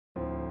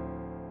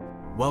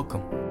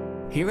Welcome.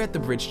 Here at the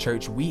Bridge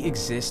Church, we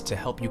exist to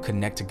help you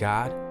connect to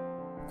God,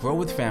 grow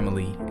with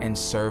family, and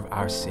serve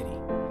our city.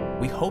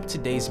 We hope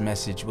today's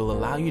message will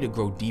allow you to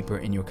grow deeper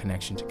in your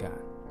connection to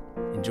God.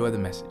 Enjoy the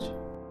message.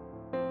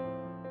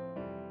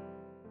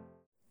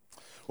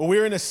 Well,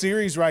 we're in a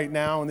series right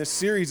now, and this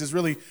series is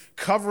really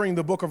covering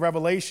the book of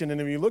Revelation. And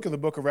if you look at the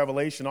book of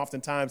Revelation,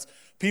 oftentimes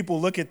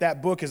people look at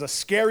that book as a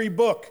scary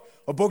book,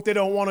 a book they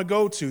don't want to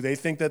go to. They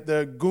think that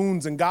the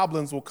goons and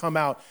goblins will come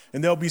out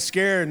and they'll be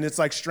scared, and it's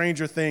like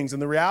Stranger Things.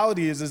 And the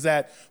reality is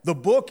that the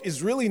book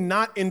is really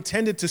not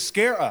intended to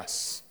scare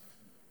us.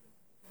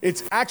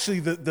 It's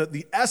actually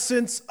the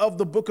essence of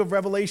the book of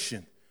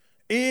Revelation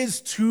is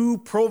to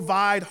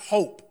provide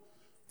hope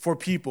for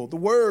people. The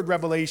word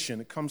revelation,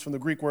 it comes from the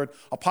Greek word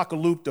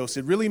apokalyptos.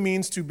 It really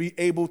means to be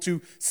able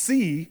to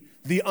see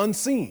the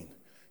unseen.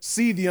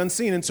 See the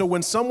unseen. And so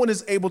when someone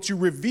is able to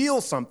reveal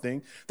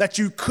something that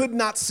you could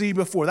not see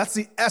before, that's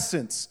the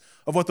essence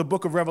of what the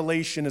book of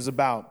Revelation is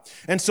about.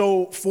 And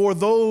so for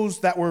those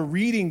that were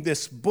reading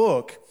this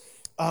book,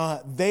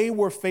 they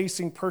were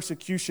facing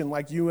persecution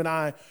like you and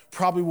I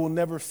probably will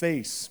never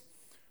face.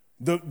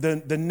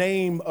 The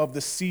name of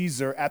the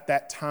Caesar at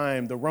that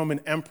time, the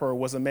Roman emperor,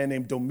 was a man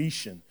named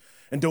Domitian.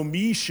 And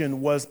Domitian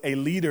was a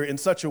leader in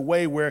such a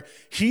way where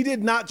he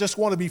did not just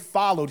want to be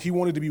followed, he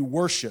wanted to be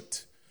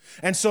worshiped.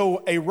 And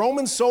so a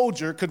Roman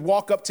soldier could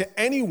walk up to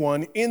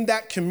anyone in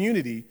that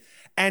community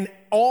and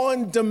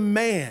on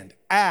demand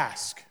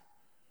ask,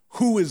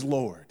 "Who is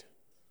Lord?"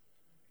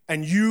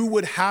 And you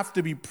would have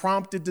to be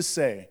prompted to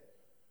say,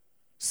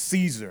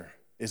 "Caesar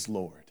is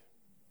Lord."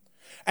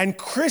 And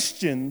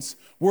Christians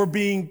were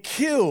being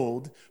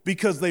killed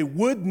because they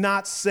would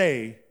not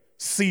say,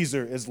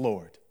 "Caesar is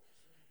Lord."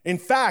 In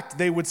fact,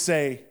 they would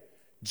say,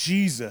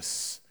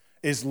 "Jesus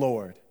is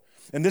Lord."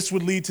 And this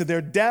would lead to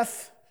their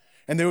death,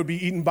 and they would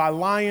be eaten by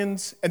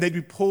lions, and they'd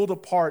be pulled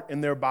apart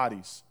in their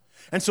bodies.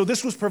 And so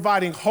this was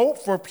providing hope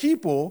for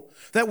people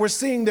that were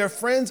seeing their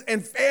friends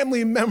and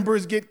family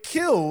members get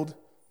killed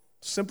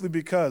simply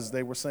because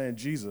they were saying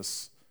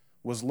Jesus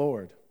was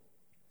Lord.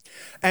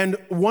 And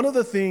one of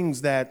the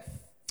things that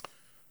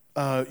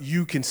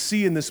you can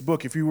see in this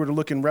book, if you were to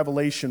look in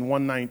Revelation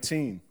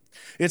 1:19,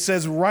 it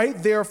says,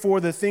 "Write therefore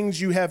the things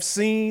you have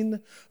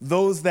seen,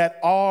 those that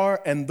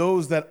are and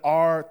those that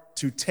are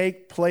to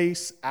take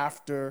place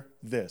after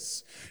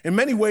this." In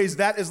many ways,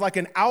 that is like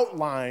an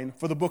outline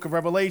for the book of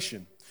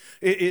Revelation.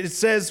 It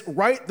says,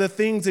 write the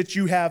things that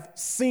you have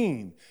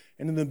seen.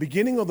 And in the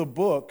beginning of the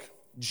book,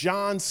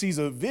 John sees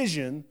a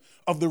vision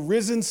of the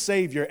risen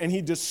Savior, and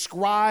he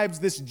describes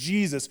this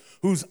Jesus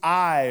whose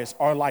eyes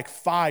are like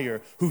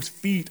fire, whose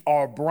feet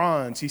are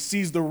bronze. He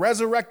sees the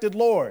resurrected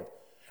Lord,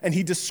 and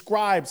he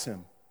describes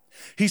him.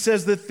 He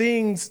says the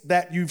things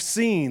that you've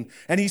seen,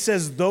 and he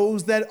says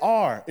those that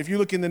are. If you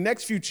look in the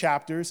next few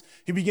chapters,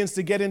 he begins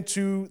to get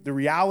into the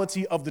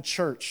reality of the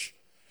church.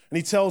 And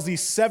he tells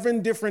these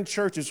 7 different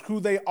churches who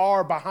they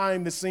are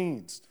behind the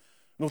scenes.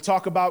 And he'll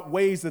talk about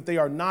ways that they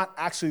are not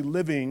actually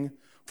living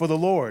for the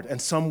Lord,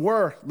 and some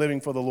were living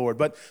for the Lord,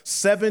 but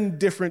 7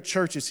 different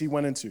churches he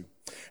went into.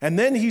 And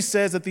then he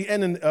says at the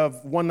end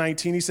of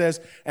 1:19, he says,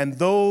 "And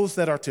those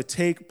that are to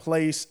take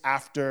place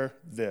after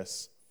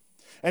this."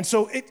 And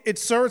so it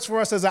serves for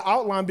us as an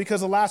outline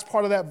because the last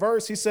part of that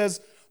verse, he says,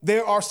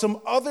 there are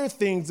some other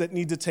things that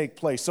need to take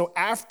place. So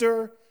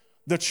after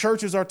the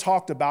churches are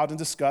talked about and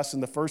discussed in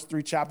the first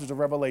 3 chapters of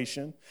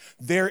Revelation,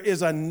 there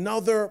is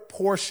another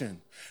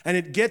portion, and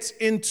it gets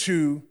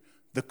into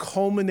the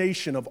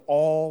culmination of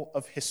all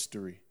of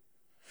history.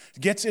 It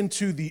gets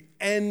into the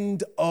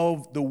end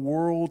of the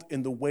world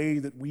in the way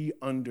that we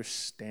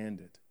understand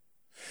it.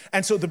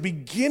 And so the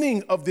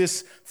beginning of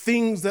this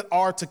things that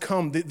are to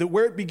come,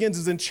 where it begins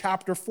is in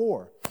chapter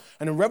 4.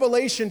 And in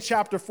Revelation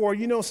chapter 4,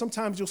 you know,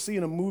 sometimes you'll see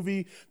in a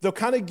movie, they'll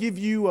kind of give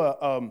you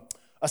a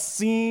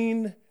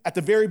scene at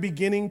the very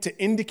beginning to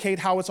indicate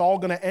how it's all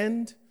going to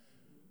end.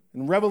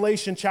 In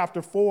Revelation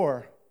chapter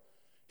 4,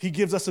 he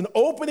gives us an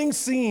opening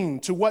scene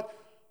to what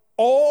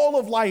all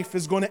of life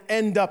is going to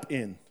end up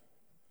in.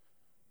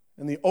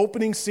 And the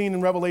opening scene in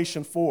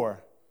Revelation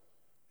 4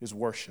 is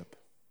worship.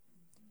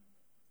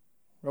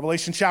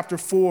 Revelation chapter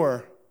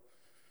 4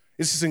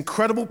 is this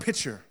incredible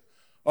picture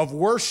of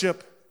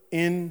worship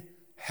in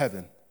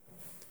heaven.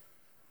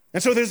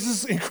 And so there's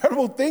this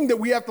incredible thing that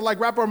we have to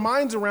wrap our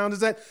minds around, is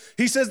that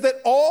he says that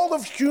all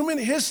of human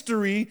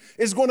history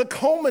is going to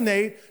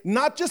culminate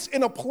not just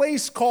in a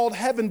place called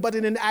heaven, but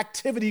in an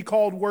activity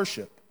called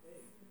worship.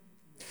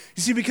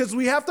 You see, because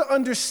we have to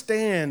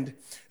understand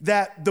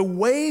that the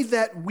way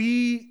that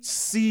we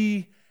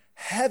see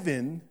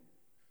heaven,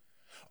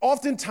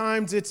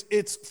 oftentimes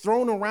it's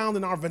thrown around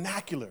in our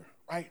vernacular,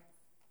 right?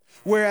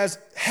 Whereas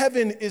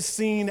heaven is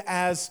seen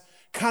as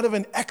kind of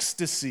an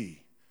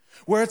ecstasy,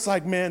 where it's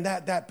like, man,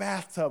 that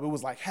bathtub, it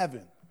was like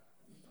heaven.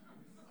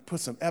 Put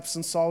some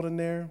Epsom salt in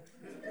there.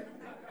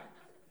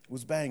 It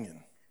was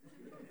banging.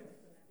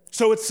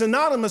 So it's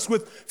synonymous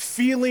with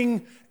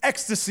feeling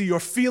ecstasy or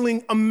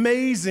feeling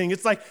amazing.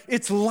 It's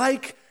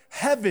like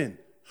heaven.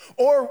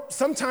 Or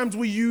sometimes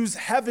we use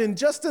heaven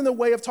just in the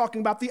way of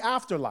talking about the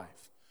afterlife.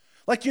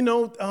 Like,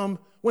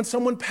 when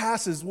someone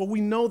passes, well, we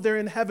know they're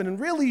in heaven. And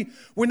really,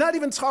 we're not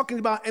even talking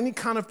about any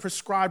kind of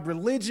prescribed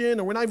religion,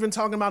 or we're not even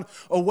talking about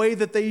a way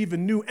that they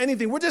even knew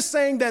anything. We're just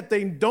saying that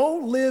they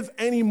don't live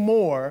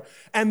anymore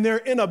and they're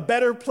in a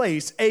better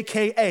place,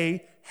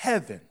 AKA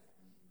heaven.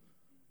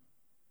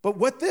 But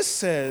what this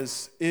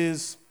says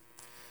is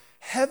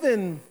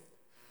heaven,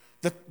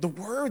 the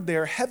word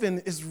there, heaven,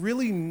 is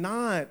really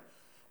not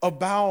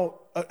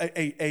about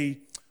a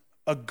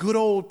good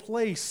old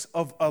place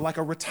of like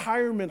a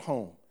retirement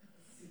home.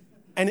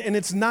 And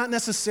it's not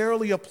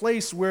necessarily a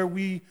place where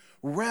we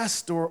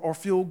rest or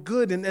feel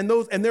good.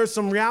 And there's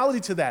some reality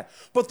to that.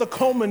 But the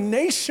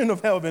culmination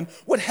of heaven,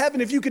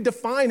 if you could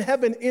define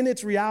heaven in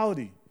its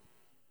reality,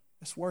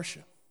 it's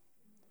worship.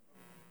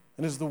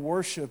 And it's the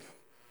worship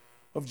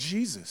of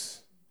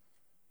Jesus.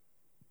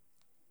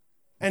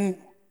 And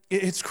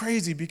it's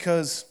crazy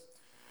because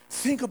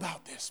think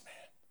about this, man.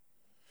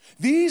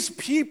 These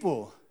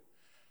people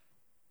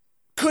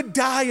could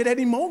die at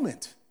any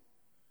moment.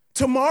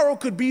 Tomorrow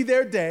could be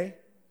their day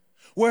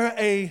where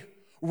a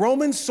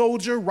Roman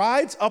soldier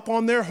rides up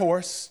on their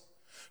horse,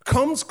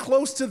 comes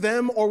close to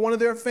them or one of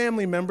their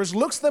family members,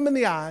 looks them in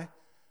the eye,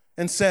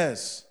 and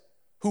says,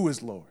 "Who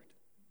is Lord?"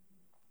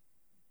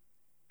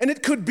 And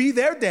it could be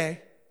their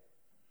day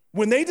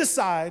when they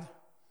decide,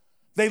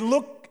 they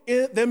look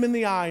them in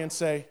the eye and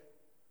say,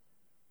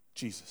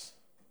 Jesus.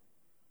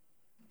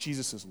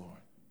 Jesus is Lord.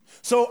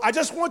 So I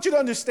just want you to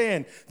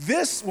understand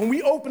this, when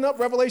we open up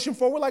Revelation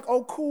 4, we're like,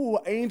 oh,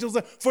 cool, angels.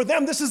 For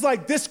them,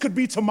 this could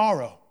be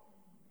tomorrow.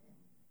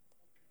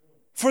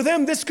 For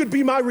them, this could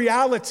be my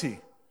reality.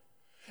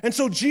 And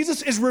so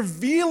Jesus is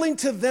revealing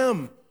to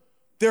them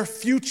their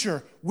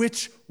future,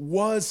 which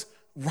was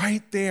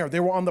right there. They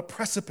were on the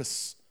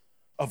precipice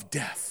of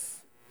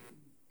death.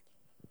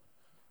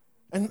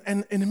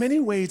 And in many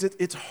ways,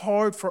 it's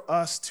hard for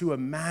us to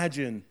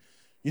imagine,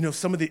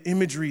 some of the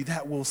imagery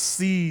that we'll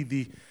see,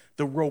 the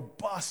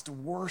robust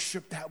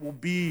worship that will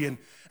be. And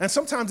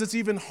sometimes it's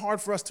even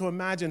hard for us to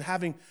imagine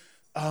having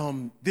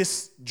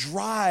this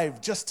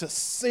drive just to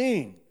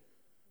sing.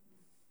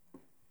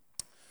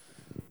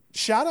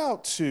 Shout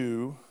out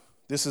to,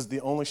 this is the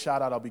only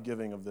shout out I'll be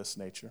giving of this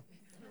nature.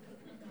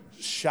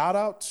 Shout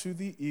out to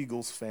the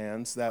Eagles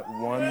fans that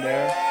won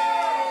their.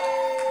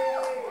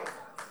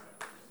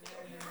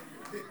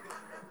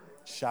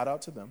 Shout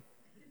out to them.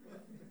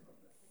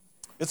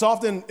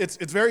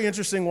 It's very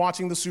interesting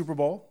watching the Super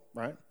Bowl,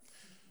 right?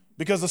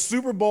 Because the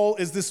Super Bowl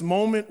is this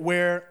moment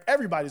where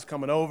everybody's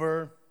coming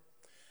over,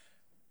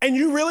 and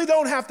you really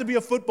don't have to be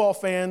a football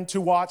fan to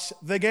watch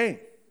the game.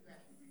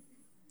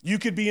 You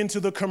could be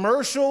into the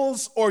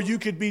commercials, or you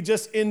could be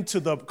just into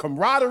the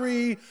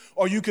camaraderie,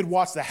 or you could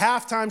watch the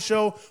halftime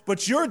show,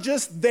 but you're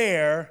just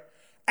there,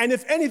 and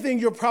if anything,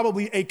 you're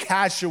probably a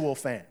casual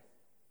fan.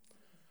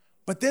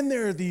 But then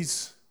there are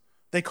these,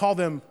 they call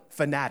them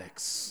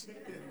fanatics.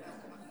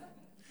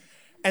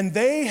 And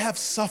they have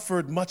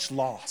suffered much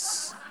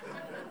loss.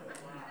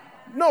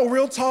 No,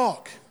 real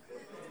talk.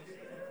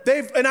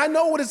 And I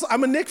know what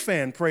I'm a Knick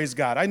fan, praise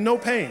God. I know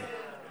pain.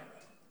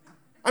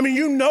 I mean,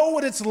 you know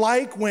what it's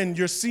like when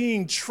you're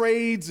seeing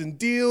trades and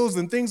deals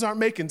and things aren't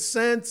making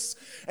sense.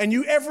 And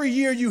every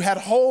year you had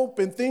hope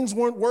and things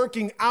weren't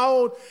working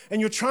out and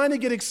you're trying to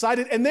get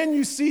excited. And then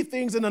you see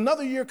things and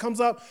another year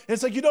comes up and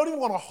it's like you don't even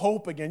want to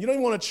hope again. You don't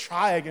even want to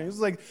try again. It's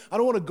like, I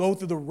don't want to go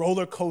through the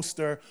roller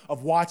coaster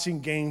of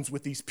watching games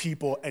with these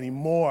people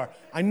anymore.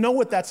 I know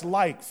what that's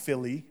like,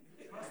 Philly.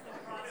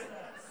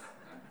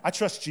 I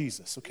trust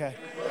Jesus, okay?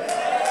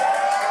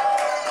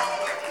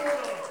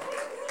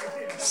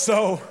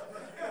 So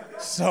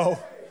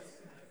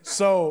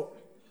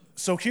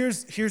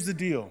here's the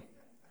deal.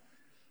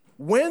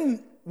 When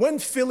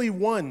Philly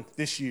won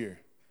this year,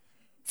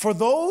 for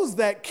those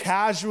that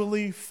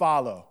casually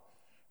follow,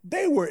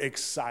 they were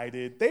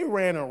excited. They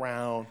ran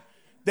around.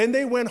 Then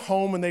they went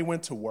home and they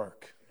went to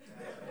work.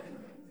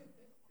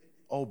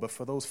 Oh, but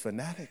for those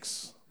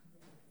fanatics,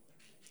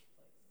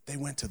 they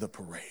went to the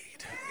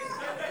parade.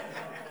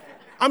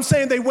 I'm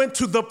saying they went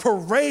to the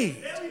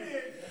parade.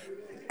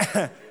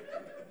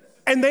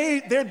 And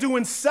they're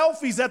doing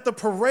selfies at the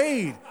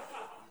parade.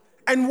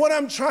 And what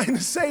I'm trying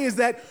to say is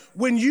that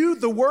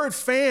the word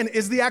fan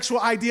is the actual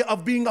idea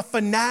of being a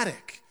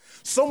fanatic.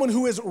 Someone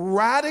who is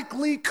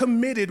radically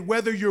committed,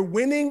 whether you're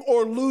winning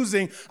or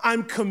losing,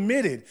 I'm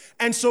committed.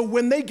 And so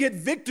when they get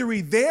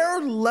victory, their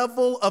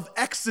level of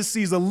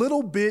ecstasy is a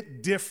little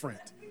bit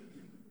different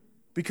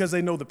because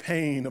they know the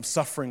pain of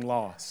suffering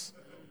loss.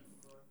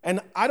 And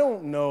I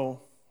don't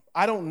know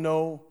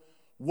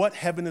what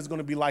heaven is going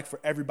to be like for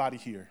everybody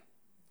here.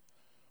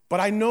 But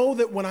I know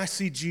that when I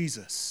see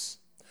Jesus,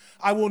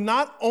 I will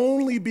not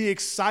only be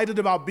excited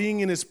about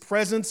being in his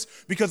presence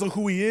because of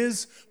who he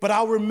is, but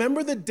I'll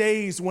remember the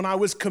days when I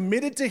was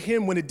committed to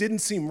him when it didn't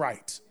seem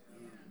right.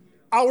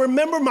 I'll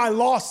remember my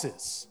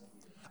losses.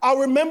 I'll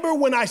remember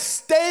when I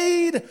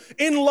stayed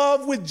in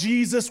love with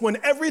Jesus when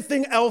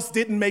everything else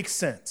didn't make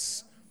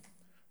sense.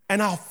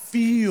 And I'll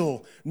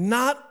feel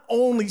not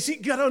only, see,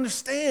 you gotta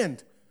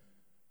understand,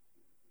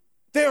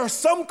 there are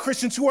some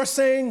Christians who are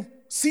saying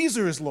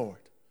Caesar is Lord.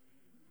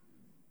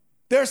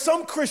 There are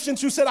some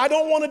Christians who said, I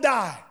don't want to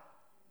die.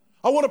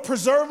 I want to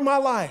preserve my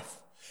life.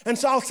 And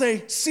so I'll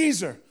say,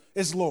 Caesar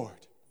is Lord.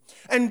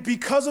 And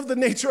because of the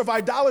nature of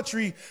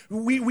idolatry,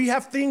 we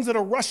have things that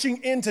are rushing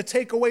in to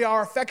take away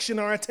our affection,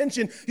 our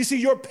attention. You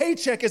see, your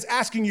paycheck is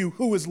asking you,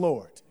 who is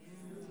Lord?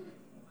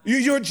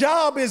 Your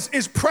job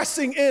is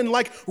pressing in,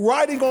 like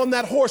riding on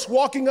that horse,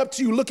 walking up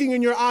to you, looking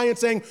in your eye and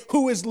saying,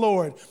 who is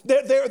Lord?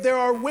 There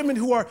are women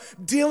who are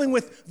dealing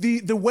with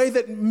the way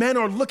that men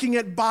are looking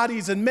at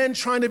bodies and men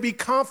trying to be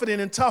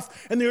confident and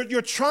tough. And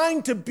you're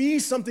trying to be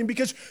something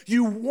because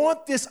you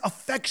want this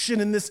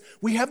affection and this.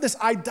 We have this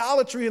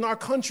idolatry in our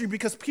country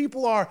because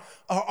people are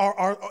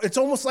it's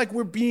almost like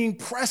we're being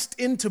pressed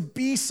in to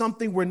be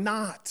something we're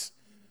not.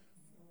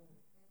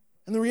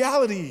 And the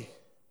reality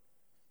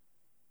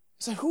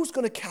so who's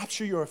going to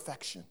capture your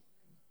affection?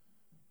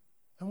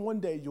 And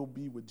one day you'll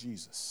be with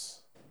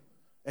Jesus.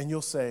 And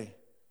you'll say,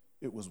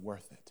 it was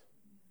worth it.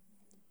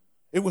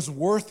 It was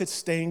worth it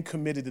staying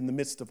committed in the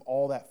midst of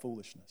all that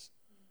foolishness.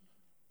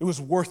 It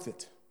was worth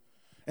it.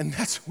 And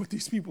that's what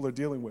these people are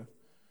dealing with.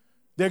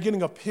 They're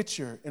getting a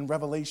picture in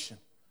Revelation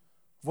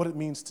of what it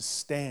means to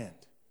stand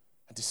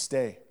and to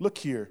stay. Look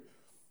here,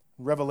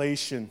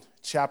 Revelation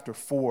chapter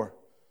 4,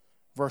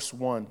 verse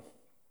 1.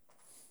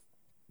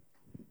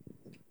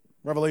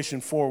 Revelation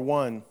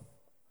 4:1,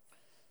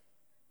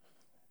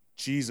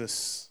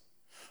 Jesus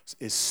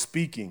is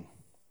speaking.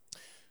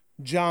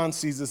 John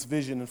sees this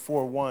vision in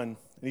 4:1, and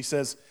he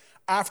says,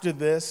 after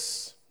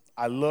this,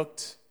 I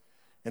looked,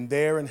 and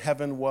there in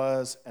heaven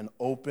was an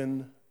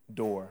open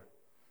door.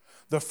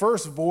 The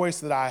first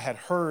voice that I had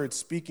heard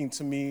speaking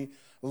to me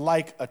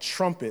like a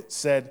trumpet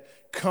said,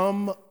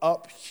 come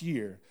up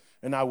here,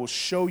 and I will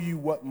show you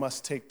what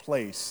must take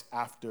place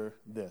after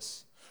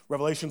this.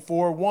 Revelation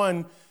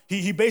 4:1,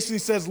 he basically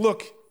says,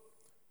 look,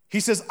 he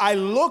says, I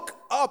look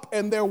up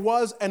and there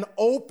was an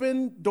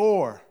open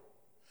door.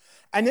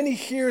 And then he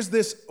hears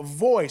this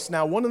voice.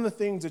 Now, one of the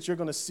things that you're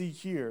going to see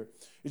here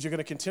is you're going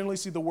to continually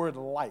see the word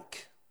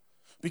like.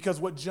 Because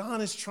what John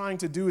is trying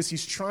to do is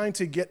he's trying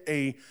to get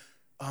a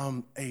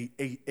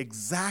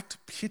exact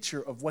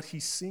picture of what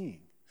he's seeing.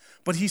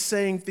 But he's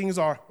saying things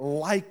are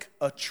like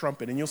a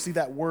trumpet. And you'll see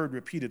that word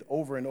repeated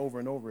over and over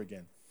and over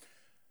again.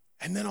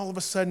 And then all of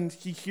a sudden,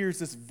 he hears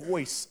this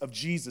voice of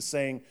Jesus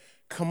saying,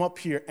 come up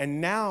here. And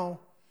now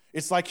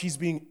it's like he's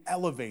being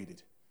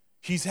elevated.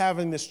 He's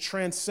having this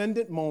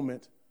transcendent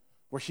moment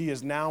where he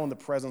is now in the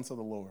presence of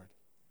the Lord.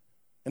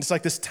 And it's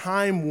like this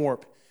time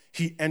warp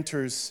he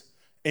enters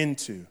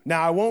into.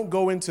 Now, I won't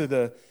go into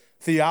the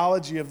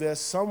theology of this.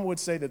 Some would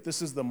say that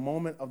this is the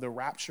moment of the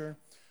rapture.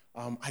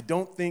 I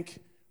don't think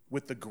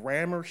with the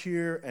grammar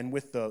here and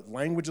with the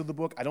language of the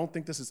book, I don't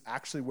think this is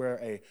actually where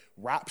a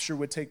rapture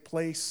would take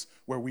place,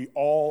 where we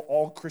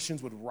all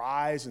Christians would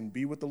rise and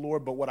be with the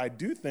Lord. But what I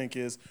do think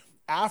is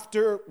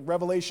after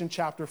Revelation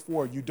chapter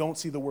 4, you don't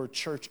see the word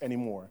church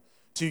anymore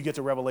till you get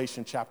to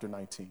Revelation chapter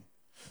 19.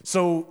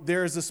 So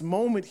there's this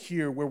moment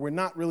here where we're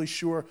not really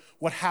sure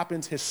what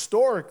happens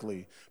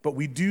historically, but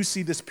we do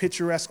see this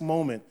picturesque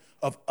moment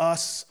of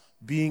us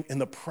being in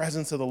the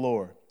presence of the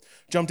Lord.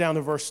 Jump down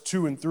to verse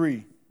 2 and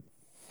 3.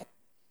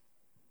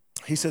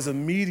 He says,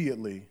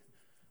 immediately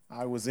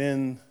I was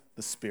in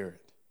the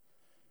Spirit.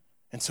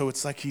 And so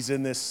it's like he's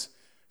in this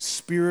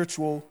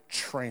spiritual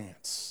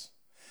trance.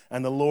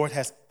 And the Lord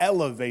has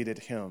elevated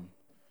him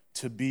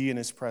to be in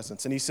his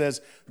presence. And he says,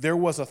 there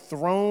was a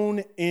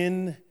throne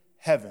in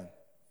heaven,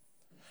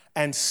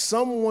 and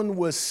someone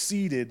was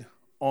seated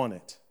on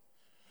it.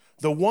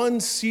 The one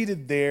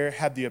seated there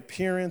had the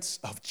appearance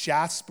of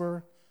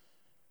jasper,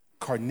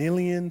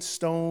 carnelian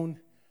stone.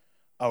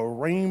 A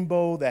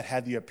rainbow that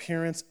had the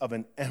appearance of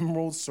an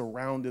emerald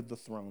surrounded the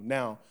throne.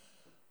 Now,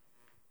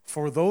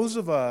 for those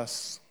of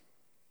us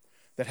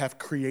that have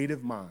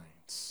creative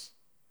minds,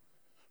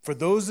 for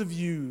those of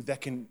you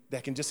that can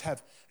just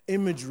have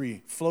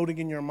imagery floating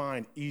in your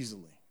mind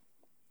easily,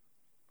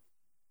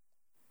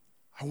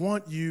 I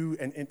want you,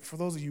 and for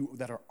those of you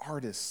that are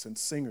artists and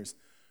singers,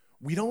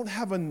 we don't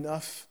have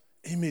enough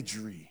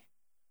imagery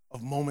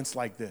of moments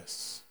like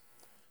this,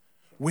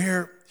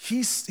 where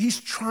he's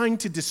trying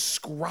to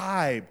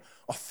describe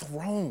a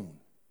throne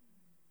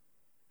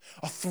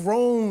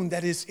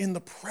that is in the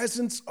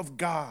presence of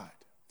God.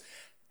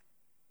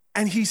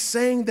 And he's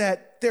saying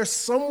that there's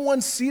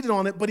someone seated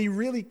on it, but he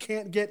really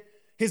can't get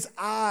his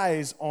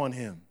eyes on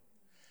him.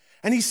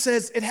 And he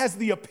says it has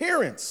the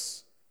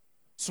appearance.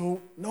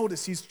 So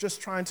notice he's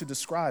just trying to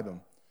describe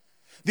him.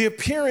 The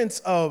appearance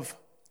of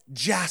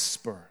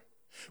jasper,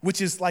 which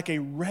is like a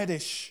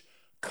reddish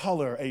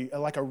color,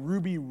 like a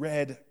ruby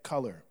red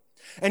color.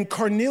 And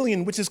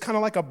carnelian, which is kind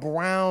of like a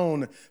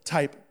brown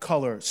type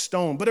color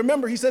stone. But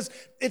remember, he says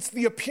it's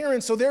the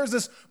appearance. So there's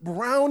this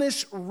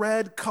brownish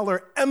red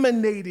color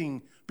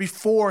emanating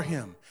before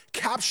him,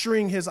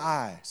 capturing his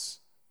eyes.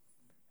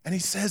 And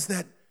he says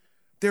that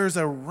there's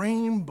a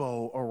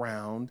rainbow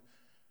around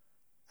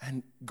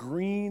and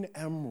green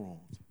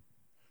emerald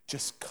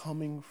just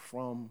coming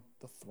from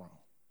the throne.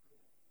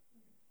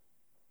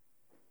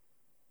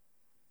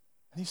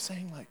 And he's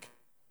saying, like,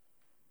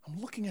 I'm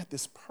looking at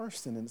this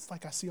person, and it's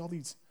like I see all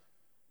these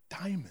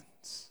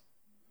diamonds.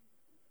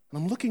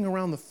 And I'm looking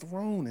around the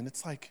throne, and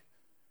it's like,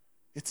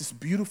 it's this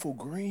beautiful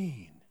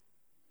green.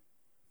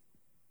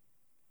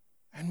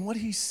 And what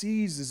he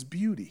sees is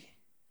beauty.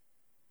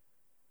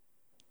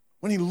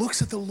 When he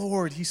looks at the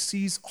Lord, he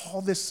sees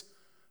all this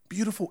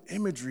beautiful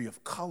imagery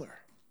of color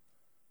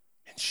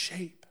and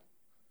shape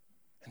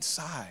and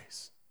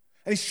size.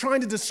 And he's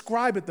trying to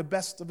describe it the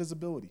best of his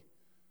ability.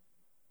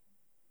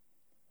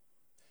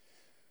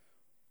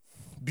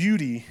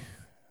 Beauty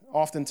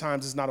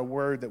oftentimes is not a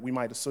word that we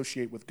might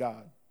associate with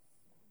God.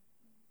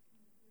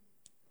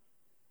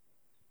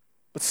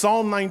 But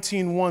Psalm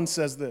 19:1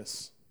 says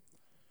this: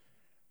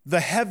 the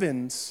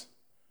heavens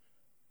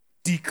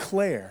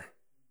declare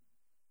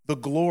the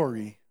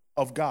glory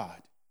of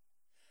God,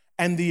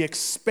 and the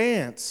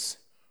expanse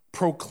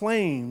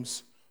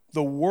proclaims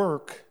the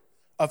work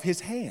of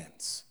his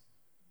hands.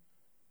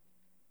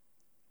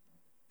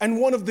 And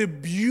one of the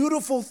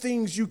beautiful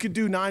things you could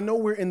do, now I know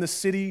we're in the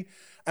city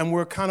and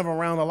we're kind of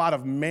around a lot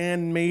of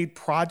man-made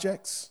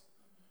projects,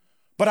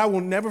 but I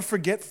will never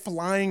forget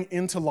flying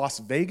into Las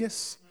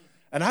Vegas.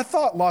 And I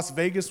thought Las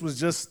Vegas was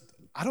just,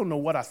 I don't know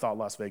what I thought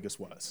Las Vegas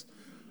was.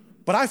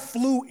 But I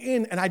flew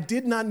in and I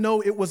did not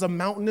know it was a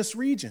mountainous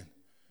region.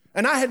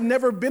 And I had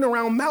never been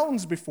around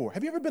mountains before.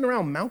 Have you ever been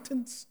around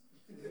mountains?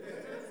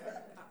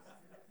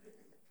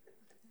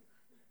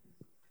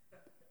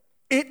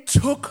 It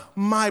took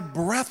my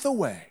breath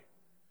away.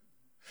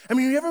 I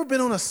mean, have you ever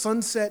been on a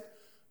sunset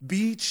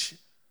beach?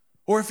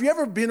 Or if you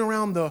ever been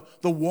around the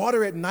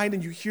water at night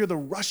and you hear the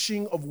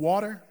rushing of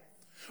water?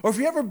 Or if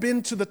you ever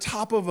been to the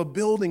top of a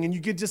building and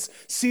you could just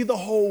see the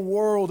whole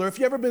world? Or if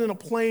you ever been in a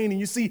plane and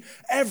you see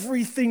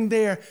everything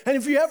there? And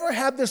if you ever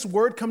had this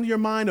word come to your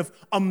mind of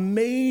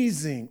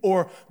amazing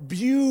or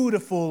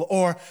beautiful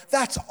or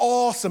that's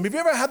awesome, have you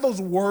ever had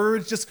those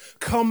words just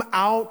come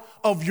out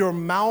of your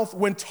mouth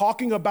when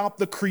talking about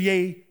the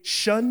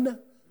creation?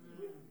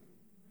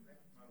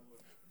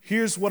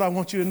 Here's what I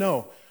want you to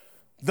know.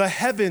 The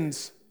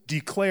heavens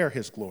declare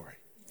his glory.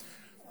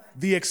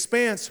 The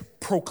expanse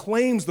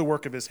proclaims the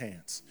work of his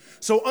hands.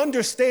 So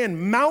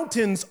understand,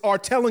 mountains are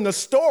telling a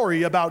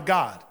story about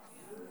God.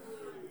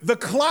 The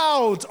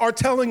clouds are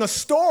telling a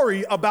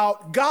story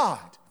about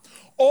God.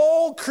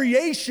 All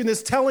creation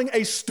is telling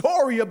a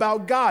story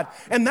about God.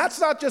 And that's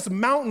not just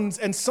mountains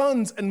and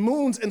suns and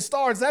moons and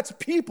stars. That's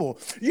people.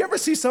 You ever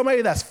see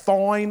somebody that's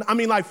fine? I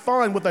mean, like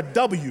fine with a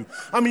W.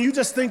 I mean, you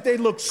just think they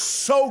look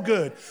so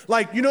good.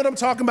 Like, you know what I'm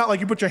talking about?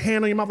 Like you put your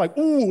hand on your mouth like,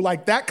 ooh,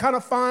 like that kind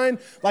of fine.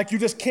 Like you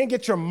just can't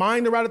get your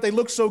mind around it. They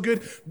look so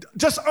good.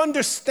 Just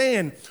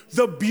understand,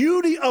 the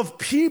beauty of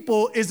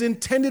people is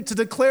intended to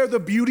declare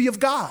the beauty of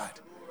God.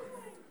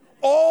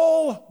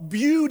 All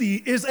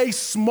beauty is a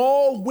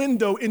small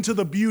window into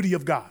the beauty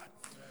of God.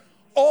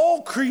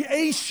 All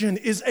creation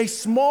is a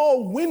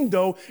small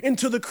window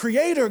into the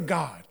Creator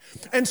God.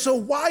 And so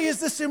why is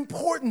this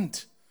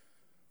important?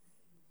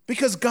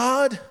 Because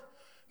God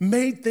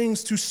made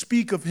things to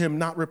speak of him,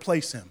 not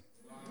replace him.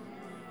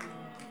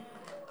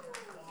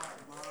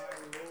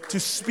 To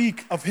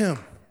speak of him.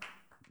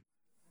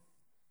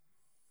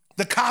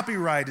 The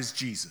copyright is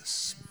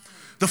Jesus.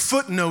 The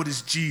footnote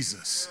is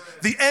Jesus.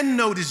 The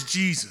endnote is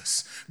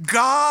Jesus.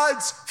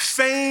 God's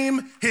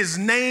fame, his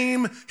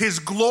name, his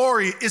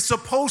glory is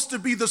supposed to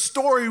be the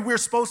story we're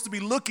supposed to be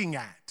looking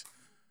at.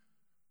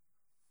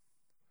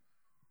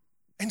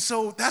 And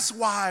so that's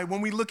why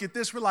when we look at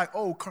this, we're like,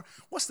 oh,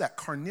 what's that?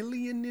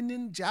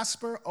 Carnelian,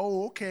 Jasper?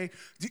 Oh, okay.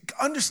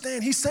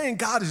 Understand, he's saying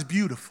God is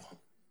beautiful.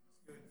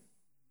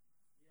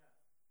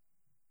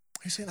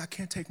 He's saying, I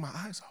can't take my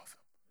eyes off him.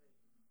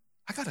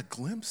 I got a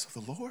glimpse of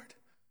the Lord.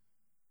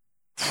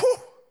 Whew.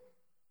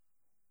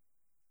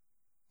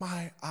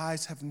 My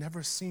eyes have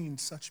never seen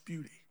such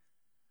beauty.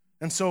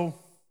 And so,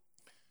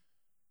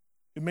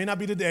 it may not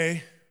be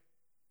today,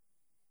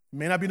 it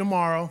may not be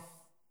tomorrow,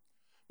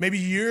 maybe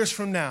years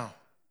from now,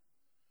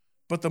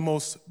 but the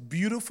most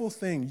beautiful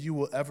thing you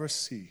will ever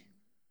see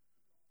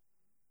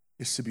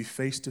is to be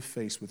face to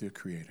face with your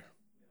Creator.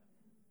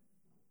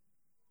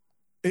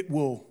 It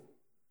will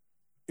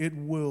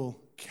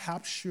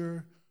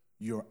capture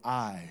your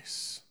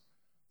eyes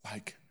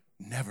like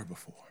never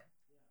before.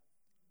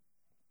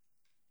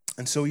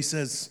 And so he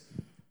says,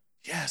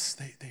 yes,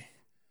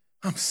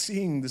 I'm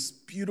seeing this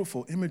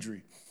beautiful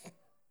imagery.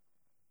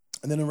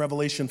 And then in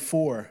Revelation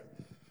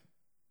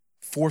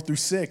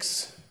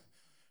 4:4-6,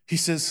 he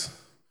says,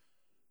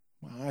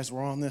 my eyes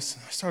were on this,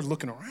 and I started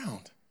looking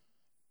around.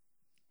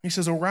 He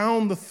says,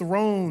 around the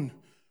throne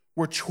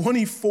were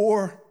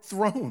 24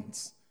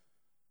 thrones.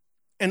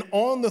 And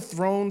on the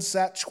throne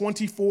sat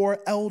 24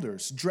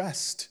 elders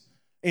dressed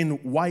in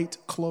white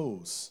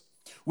clothes,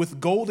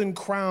 with golden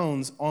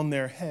crowns on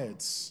their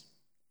heads.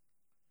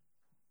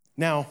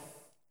 Now,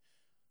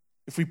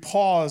 if we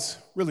pause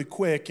really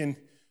quick and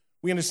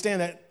we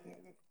understand that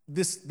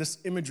this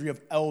imagery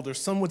of elders,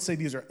 some would say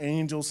these are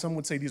angels, some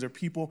would say these are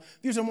people.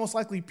 These are most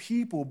likely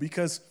people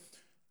because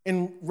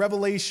in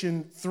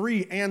Revelation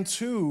 3 and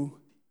 2,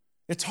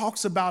 it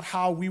talks about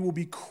how we will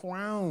be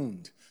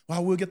crowned.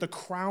 Well, we'll get the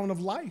crown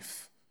of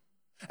life.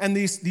 And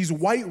these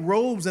white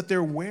robes that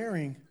they're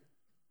wearing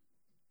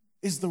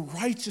is the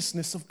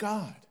righteousness of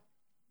God.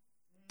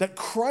 That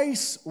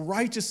Christ's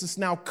righteousness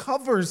now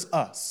covers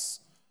us.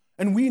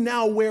 And we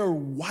now wear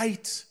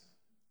white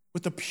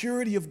with the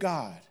purity of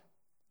God.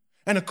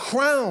 And a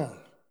crown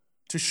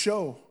to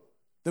show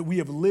that we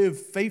have lived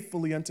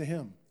faithfully unto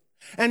him.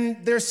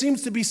 And there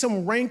seems to be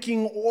some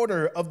ranking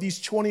order of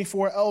these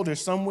 24 elders.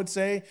 Some would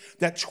say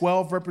that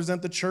 12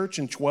 represent the church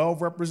and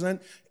 12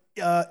 represent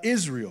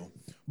Israel.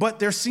 But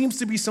there seems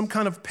to be some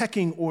kind of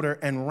pecking order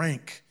and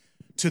rank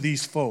to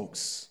these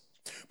folks.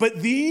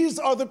 But these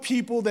are the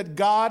people that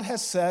God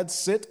has said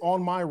sit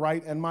on my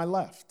right and my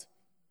left.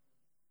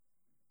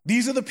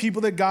 These are the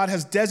people that God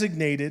has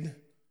designated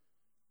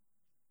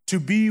to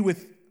be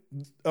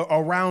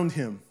around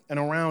him and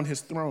around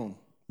his throne.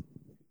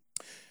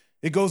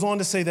 It goes on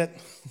to say that,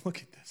 look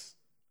at this,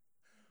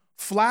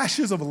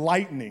 flashes of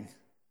lightning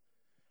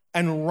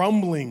and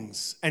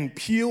rumblings and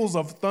peals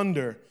of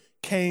thunder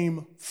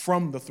came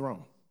from the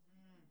throne.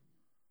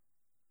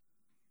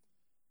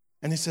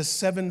 And it says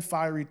 7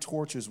 fiery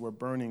torches were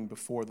burning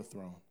before the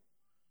throne.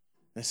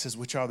 And it says,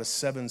 which are the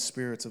 7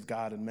 spirits of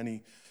God. And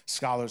many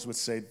scholars would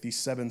say these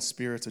 7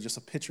 spirits are just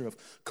a picture of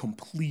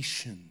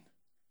completion,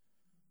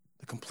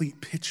 the complete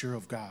picture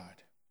of God.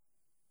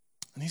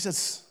 And he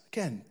says,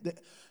 again,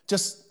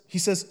 he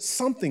says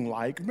something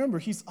like, remember,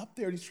 he's up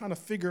there, he's trying to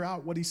figure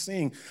out what he's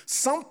seeing.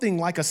 Something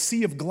like a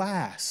sea of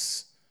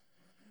glass,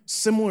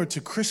 similar to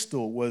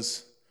crystal,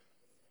 was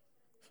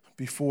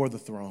before the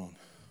throne.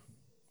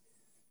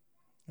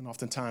 And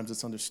oftentimes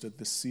it's understood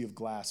this sea of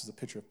glass is a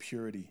picture of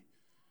purity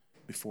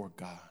before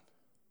God.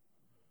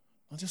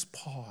 I'll just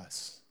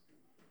pause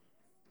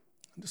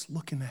and just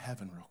look into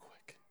heaven real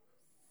quick.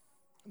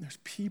 And there's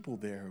people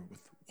there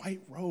with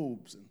white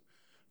robes and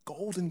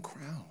golden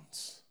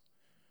crowns.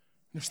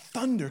 And there's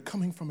thunder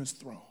coming from his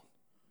throne.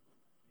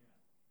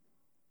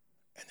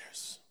 And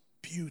there's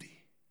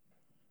beauty.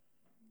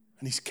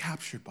 And he's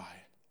captured by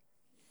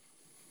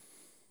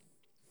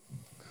it.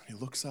 He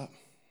looks up.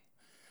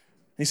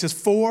 And he says,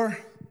 4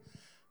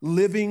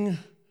 living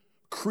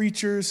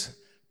creatures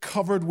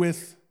covered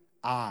with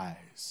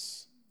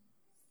eyes,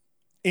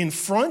 in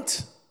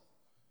front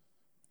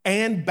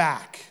and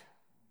back,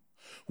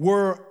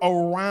 were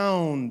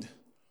around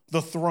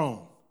the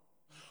throne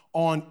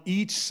on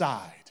each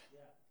side.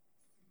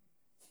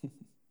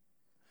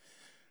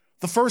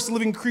 The first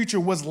living creature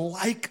was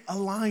like a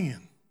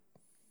lion.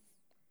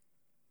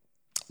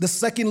 The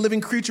second living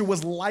creature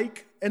was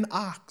like an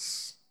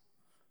ox.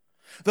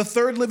 The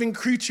third living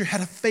creature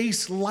had a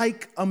face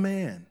like a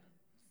man.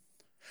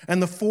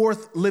 And the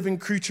fourth living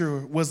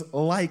creature was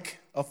like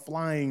a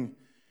flying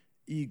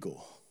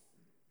eagle.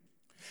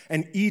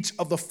 And each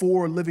of the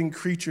 4 living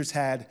creatures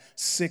had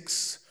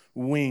 6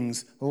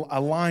 wings,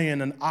 a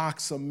lion, an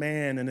ox, a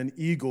man, and an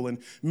eagle. And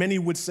many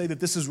would say that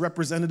this is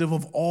representative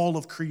of all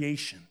of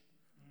creation.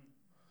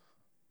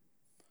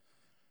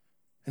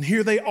 And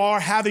here they are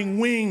having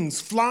wings,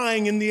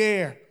 flying in the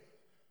air.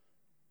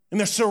 And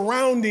they're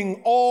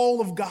surrounding all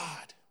of God.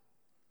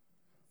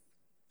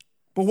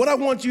 But what I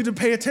want you to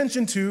pay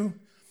attention to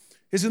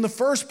is in the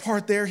first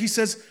part there, he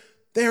says,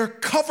 they're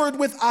covered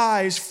with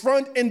eyes,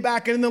 front and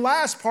back. And in the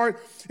last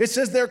part, it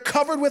says they're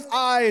covered with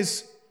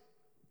eyes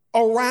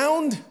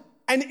around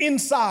and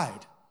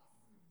inside.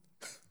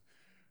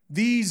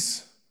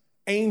 These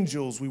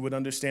angels, we would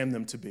understand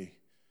them to be.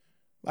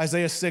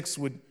 Isaiah 6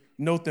 would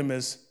note them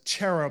as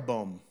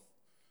cherubim.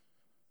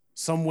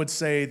 Some would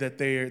say that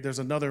there's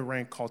another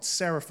rank called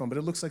seraphim, but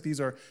it looks like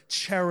these are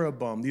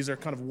cherubim. These are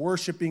kind of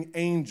worshiping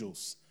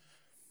angels.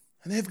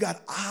 And they've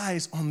got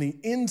eyes on the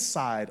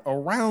inside,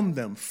 around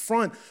them,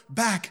 front,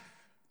 back.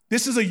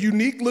 This is a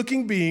unique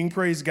looking being,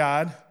 praise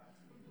God.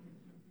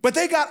 But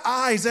they got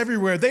eyes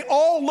everywhere. They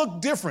all look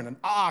different, an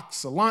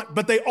ox, a lion,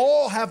 but they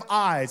all have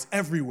eyes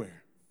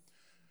everywhere.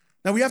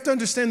 Now we have to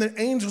understand that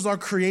angels are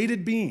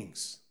created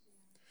beings.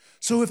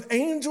 So if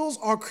angels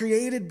are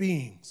created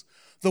beings,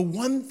 the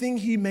one thing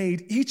he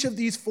made each of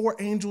these 4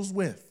 angels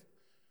with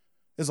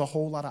is a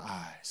whole lot of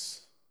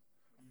eyes.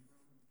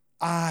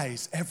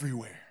 Eyes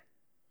everywhere.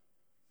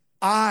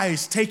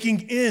 Eyes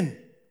taking in.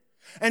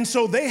 And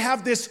so they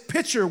have this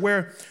picture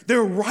where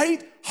they're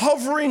right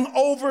hovering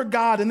over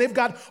God, and they've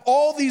got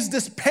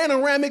this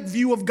panoramic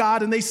view of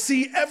God, and they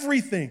see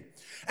everything.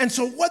 And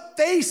so what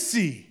they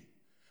see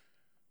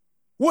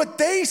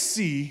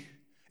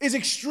is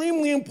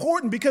extremely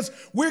important because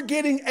we're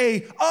getting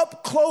a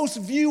up close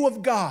view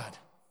of God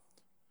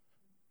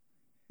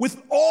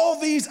with all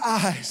these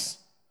eyes.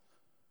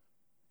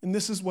 And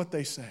this is what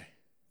they say.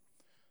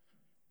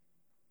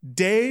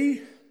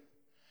 Day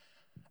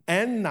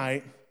and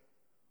night,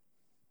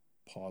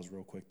 pause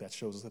real quick. That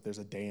shows us that there's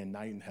a day and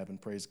night in heaven.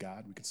 Praise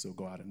God. We can still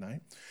go out at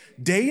night.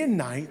 Day and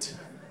night,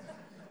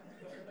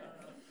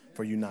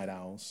 for you night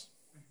owls.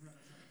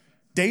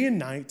 Day and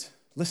night,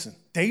 listen,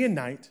 day and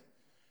night,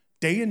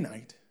 day and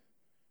night,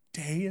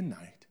 day and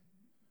night,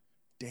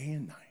 day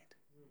and night.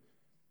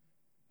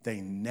 They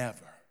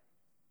never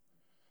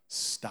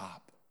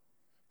stop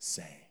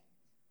saying,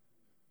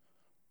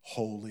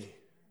 holy,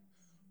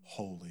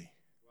 holy,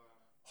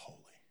 holy.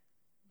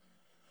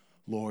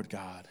 Lord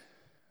God,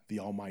 the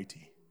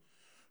Almighty,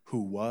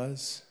 who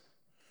was,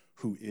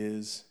 who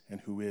is, and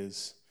who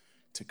is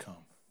to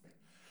come.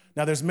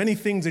 Now, there's many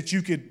things that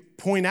you could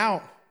point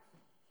out,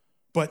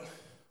 but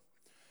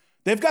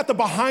they've got the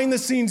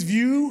behind-the-scenes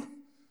view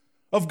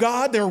of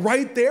God. They're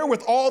right there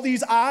with all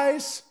these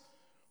eyes,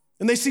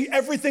 and they see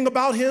everything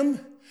about him.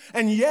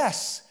 And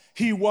yes,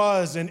 he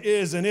was and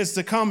is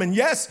to come. And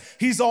yes,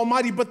 he's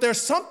almighty, but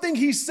there's something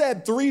he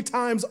said 3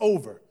 times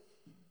over.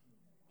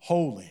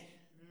 Holy,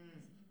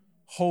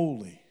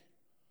 holy,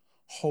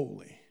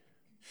 holy.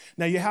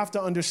 Now, you have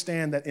to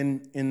understand that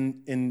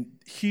in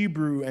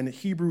Hebrew and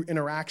Hebrew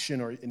interaction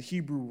or in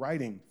Hebrew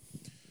writing,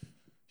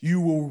 you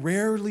will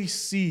rarely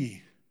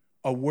see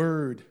a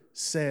word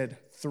said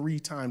 3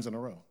 times in a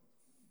row.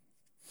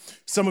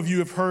 Some of you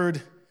have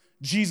heard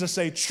Jesus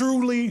say,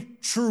 truly,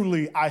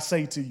 truly, I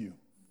say to you.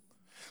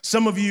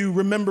 Some of you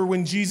remember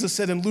when Jesus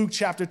said in Luke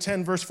chapter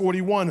 10, verse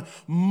 41,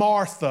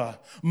 Martha,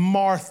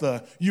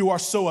 Martha, you are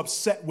so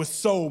upset with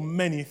so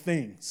many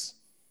things.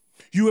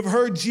 You have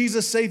heard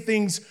Jesus say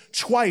things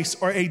twice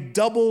or a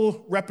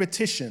double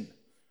repetition.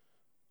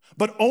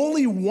 But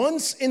only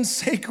once in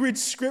sacred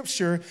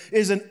scripture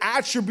is an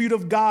attribute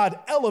of God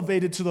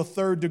elevated to the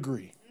 3rd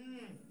degree.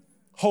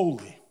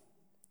 Holy.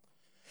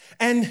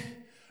 And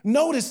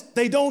notice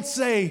they don't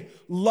say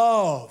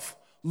love,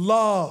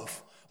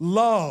 love,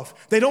 love.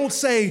 They don't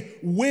say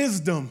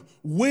wisdom,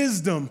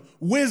 wisdom,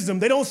 wisdom.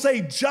 They don't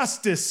say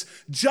justice,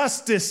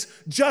 justice,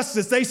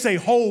 justice. They say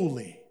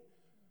holy,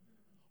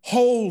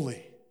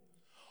 holy,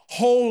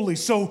 holy.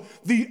 So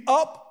the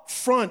up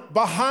front,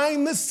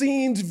 behind the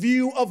scenes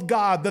view of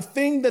God, the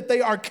thing that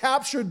they are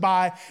captured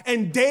by,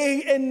 and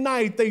day and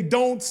night they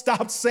don't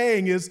stop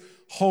saying is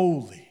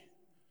holy.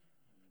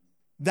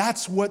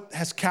 That's what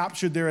has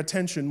captured their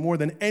attention more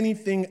than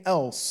anything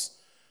else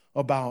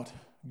about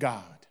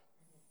God.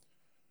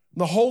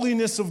 The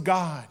holiness of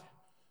God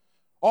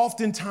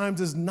oftentimes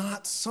is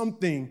not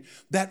something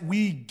that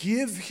we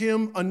give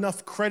him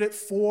enough credit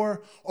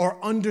for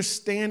or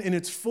understand in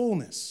its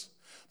fullness.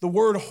 The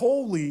word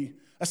holy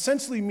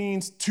essentially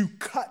means to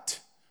cut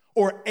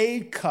or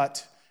a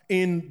cut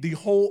in the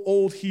whole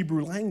old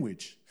Hebrew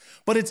language.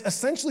 But it's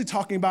essentially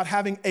talking about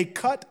having a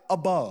cut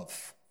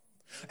above,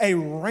 a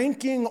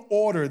ranking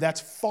order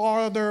that's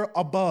farther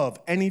above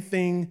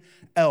anything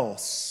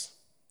else.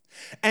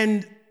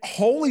 And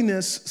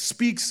holiness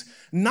speaks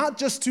not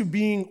just to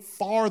being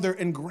farther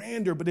and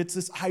grander, but it's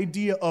this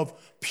idea of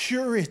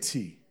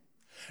purity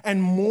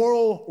and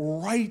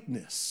moral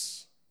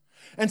rightness.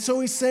 And so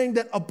he's saying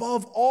that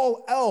above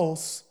all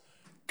else,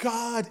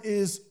 God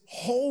is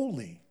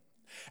holy.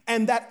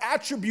 And that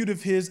attribute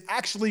of his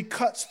actually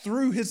cuts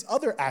through his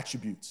other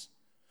attributes.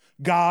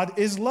 God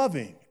is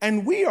loving,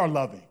 and we are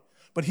loving,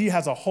 but he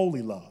has a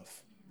holy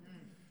love.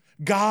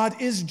 God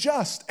is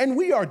just, and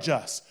we are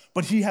just,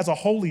 but he has a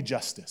holy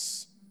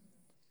justice.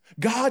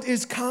 God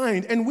is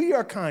kind, and we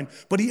are kind,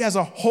 but he has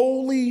a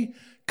holy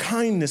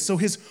kindness. So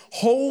his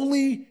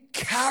holy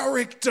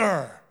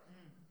character,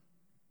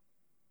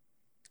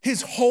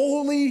 his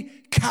holy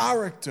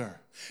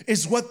character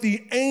is what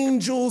the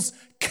angels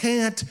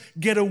can't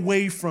get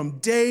away from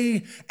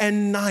day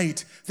and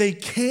night. They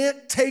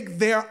can't take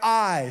their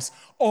eyes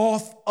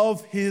off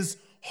of his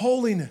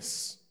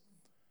holiness.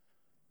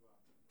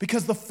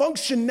 Because the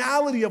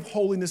functionality of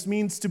holiness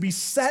means to be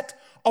set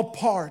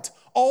apart,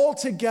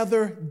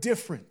 altogether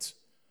different.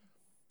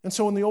 And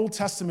so in the Old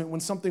Testament,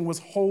 when something was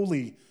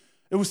holy,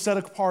 it was set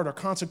apart or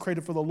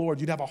consecrated for the Lord.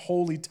 You'd have a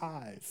holy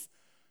tithe,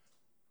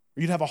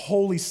 or you'd have a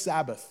holy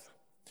Sabbath.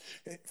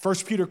 1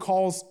 Peter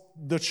calls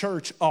the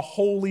church a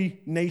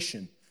holy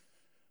nation,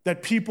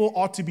 that people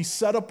ought to be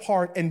set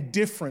apart and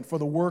different for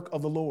the work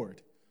of the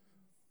Lord.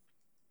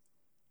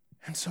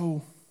 And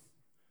so,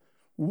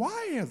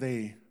 why are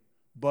they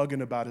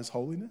bugging about his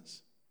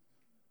holiness?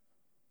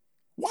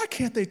 Why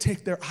can't they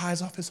take their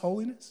eyes off his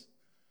holiness?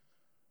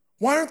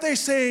 Why aren't they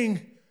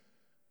saying,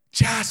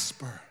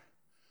 Jasper?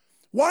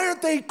 Why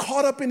aren't they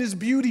caught up in his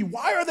beauty?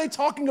 Why are they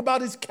talking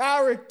about his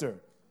character?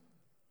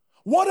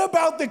 What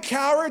about the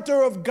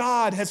character of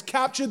God has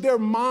captured their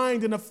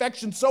mind and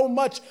affection so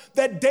much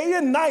that day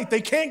and night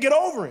they can't get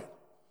over it?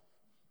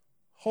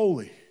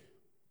 Holy.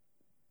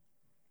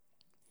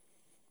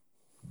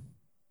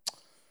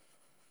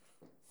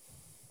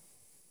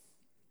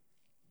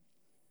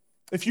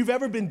 If you've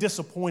ever been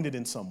disappointed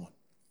in someone,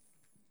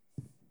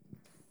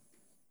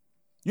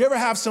 you ever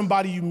have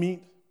somebody you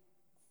meet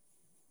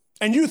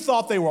and you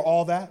thought they were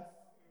all that,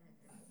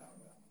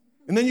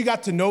 and then you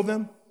got to know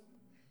them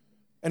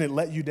and it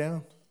let you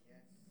down?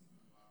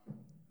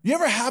 You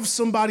ever have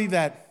somebody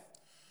that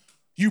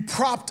you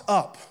propped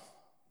up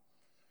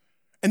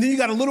and then you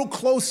got a little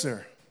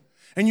closer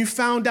and you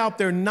found out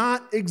they're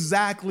not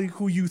exactly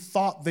who you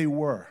thought they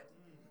were?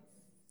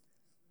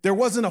 There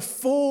wasn't a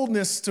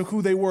fullness to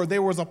who they were.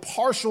 There was a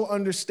partial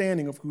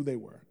understanding of who they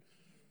were.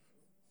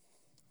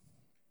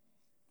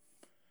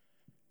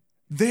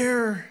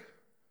 There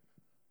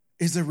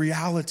is a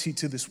reality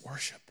to this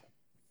worship.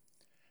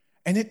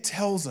 And it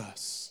tells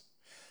us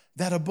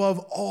that above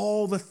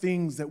all the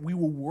things that we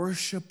will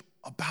worship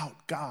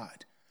about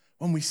God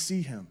when we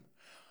see him,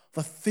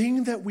 the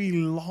thing that we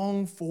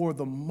long for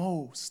the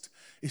most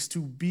is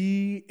to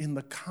be in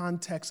the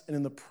context and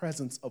in the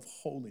presence of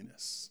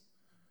holiness.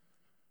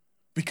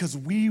 Because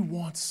we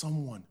want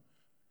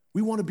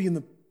to be in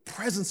the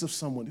presence of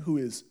someone who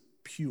is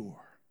pure,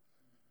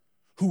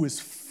 who is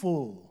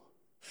full,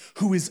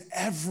 who is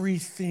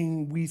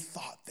everything we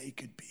thought they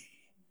could be.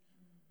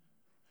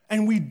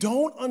 And we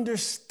don't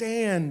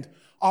understand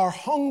our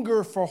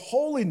hunger for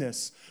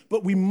holiness,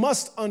 but we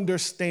must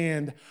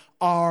understand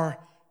our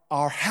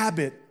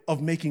habit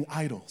of making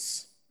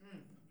idols.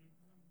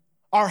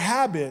 Our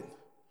habit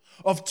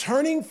of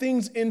turning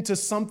things into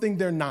something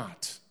they're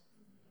not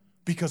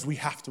because we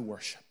have to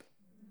worship.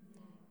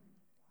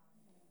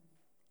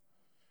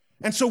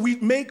 And so we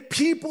make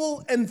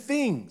people and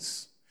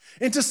things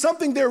into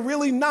something they're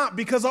really not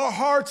because our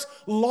hearts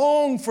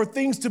long for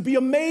things to be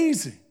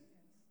amazing.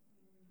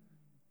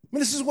 I mean,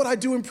 this is what I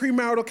do in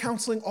premarital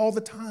counseling all the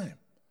time.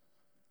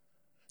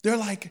 They're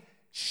like,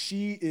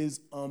 she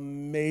is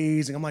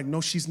amazing. I'm like,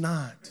 no, she's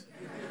not.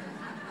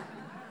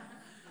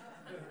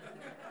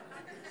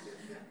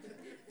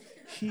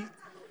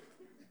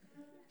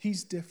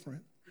 He's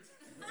different.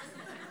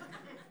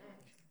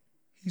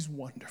 He's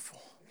wonderful.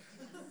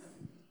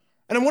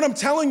 And what I'm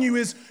telling you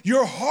is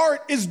your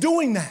heart is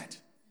doing that.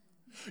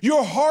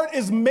 Your heart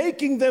is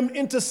making them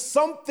into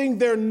something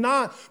they're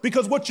not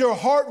because what your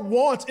heart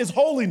wants is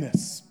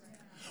holiness.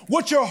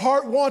 What your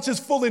heart wants is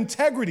full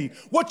integrity.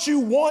 What you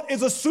want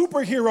is a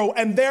superhero,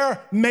 and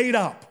they're made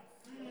up.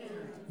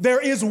 There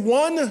is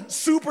one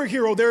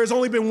superhero. There has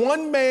only been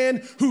one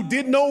man who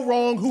did no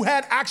wrong, who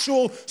had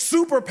actual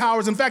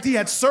superpowers. In fact, he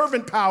had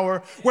servant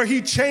power where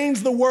he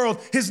changed the world.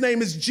 His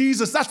name is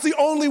Jesus. That's the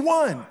only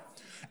one.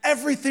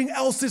 Everything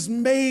else is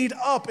made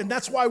up. And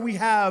that's why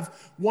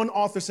one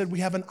author said,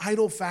 we have an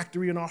idol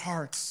factory in our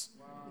hearts.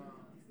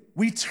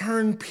 We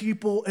turn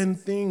people and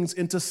things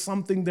into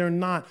something they're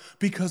not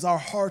because our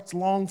hearts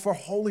long for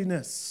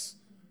holiness.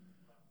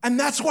 And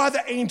that's why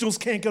the angels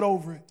can't get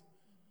over it.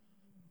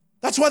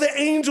 That's why the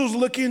angels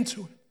look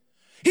into it.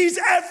 He's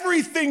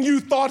everything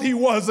you thought he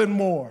was and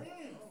more.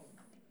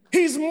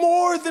 He's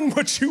more than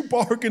what you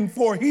bargained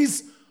for.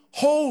 He's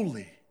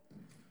holy.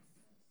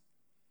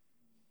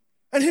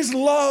 And his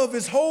love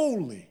is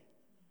holy.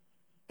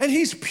 And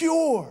he's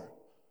pure.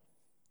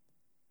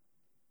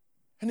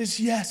 And his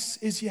yes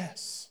is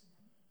yes.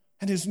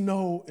 And his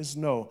no is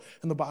no.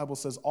 And the Bible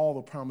says all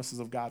the promises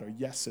of God are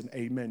yes and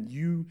amen.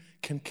 You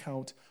can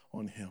count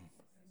on him.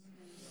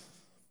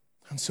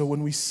 And so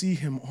when we see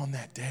him on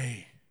that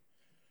day,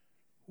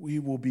 we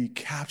will be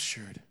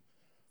captured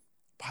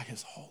by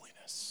his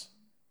holiness.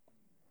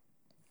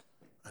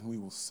 And we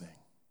will sing.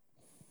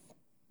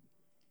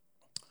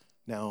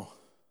 Now,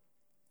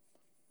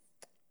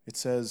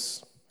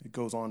 it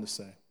goes on to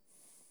say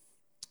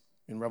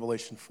in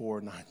Revelation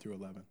 4, 9 through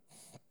 11,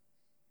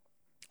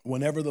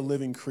 whenever the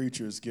living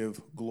creatures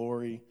give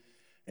glory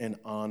and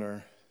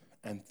honor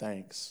and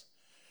thanks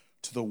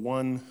to the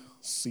one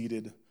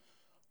seated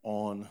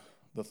on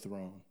the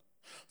throne,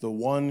 the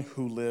one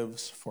who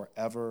lives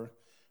forever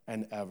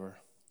and ever.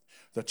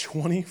 The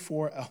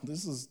 24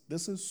 elders,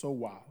 this is so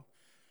wild.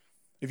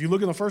 If you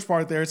look in the first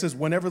part there, it says,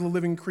 whenever the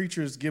living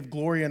creatures give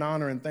glory and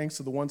honor and thanks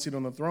to the one seated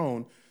on the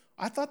throne.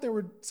 I thought they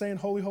were saying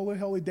holy, holy,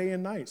 holy day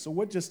and night. So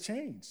what just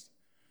changed?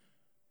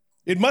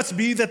 It must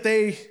be that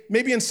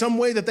maybe in some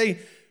way that they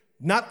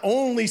not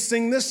only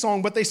sing this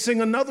song, but they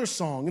sing another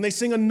song and they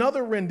sing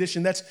another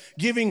rendition that's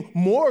giving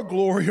more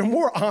glory or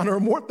more honor or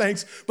more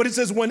thanks. But it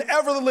says,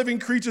 whenever the living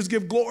creatures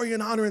give glory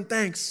and honor and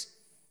thanks,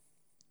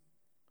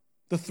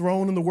 the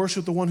throne and the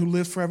worship of the one who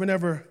lives forever and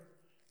ever,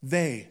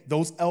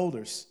 those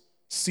elders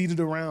seated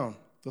around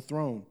the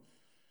throne,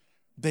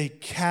 they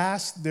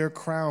cast their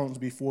crowns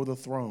before the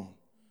throne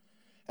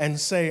and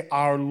say,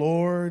 our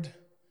Lord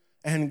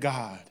and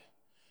God,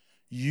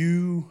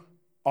 you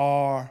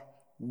are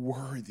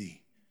worthy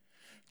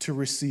to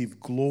receive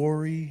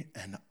glory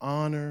and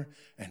honor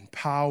and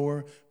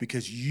power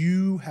because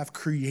you have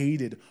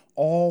created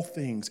all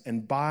things,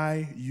 and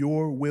by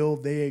your will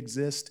they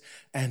exist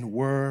and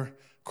were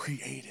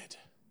created.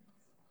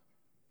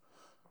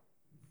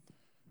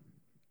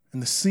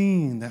 And the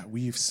scene that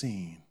we've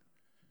seen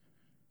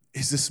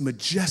is this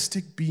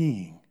majestic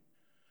being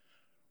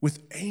with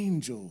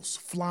angels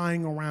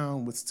flying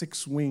around with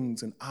 6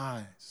 wings and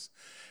eyes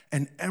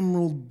and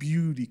emerald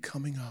beauty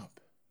coming up.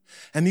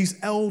 And these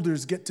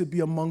elders get to be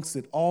amongst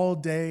it all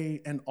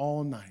day and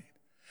all night.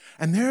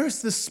 And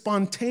there's this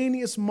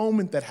spontaneous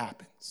moment that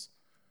happens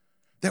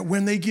that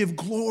when they give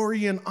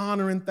glory and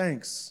honor and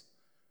thanks,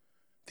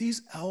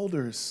 these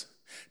elders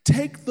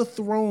take the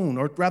throne,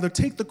 or rather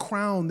take the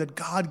crown that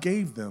God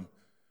gave them,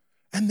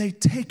 and they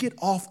take it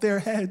off their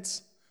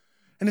heads.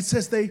 And it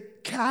says they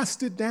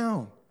cast it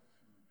down.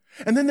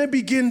 And then they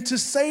begin to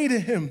say to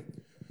him,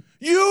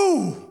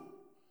 you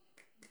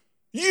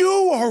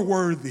are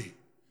worthy.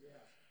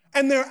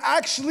 And they're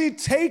actually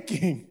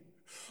taking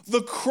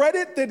the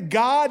credit that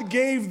God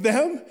gave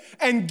them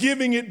and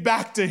giving it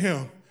back to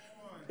him.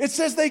 It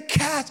says they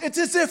cast. It's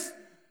as if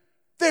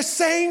they're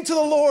saying to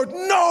the Lord,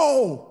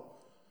 no,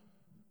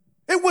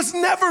 it was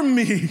never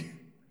me.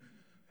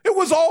 It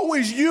was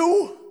always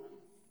you.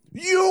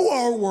 You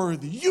are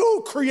worthy.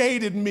 You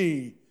created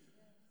me.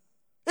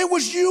 It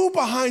was you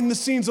behind the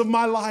scenes of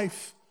my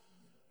life.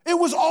 It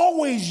was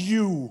always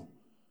you.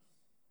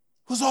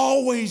 It was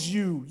always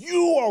you.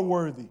 You are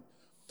worthy.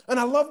 And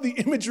I love the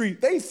imagery.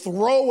 They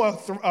throw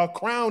a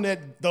crown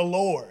at the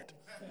Lord.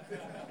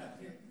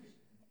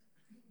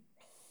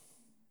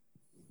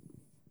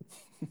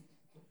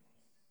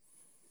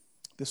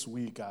 This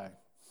week I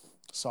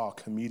saw a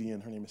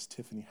comedian. Her name is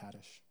Tiffany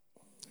Haddish.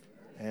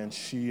 And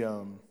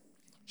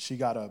she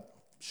got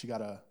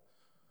an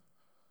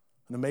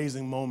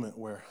amazing moment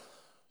where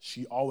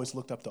she always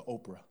looked up to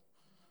Oprah.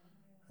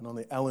 And on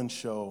the Ellen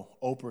show,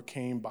 Oprah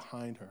came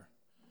behind her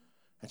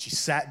and she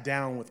sat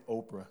down with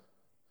Oprah.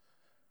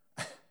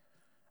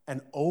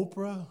 And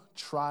Oprah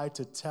tried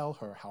to tell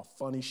her how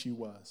funny she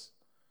was.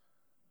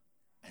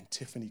 And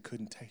Tiffany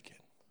couldn't take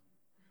it.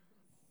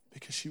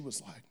 Because she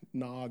was like,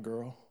 nah,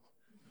 girl.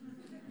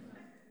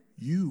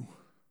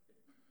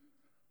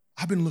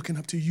 I've been looking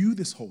up to you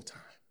this whole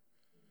time.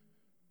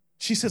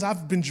 She says,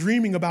 I've been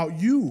dreaming about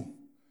you.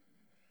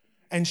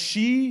 And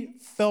she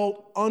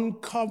felt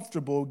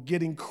uncomfortable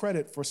getting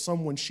credit for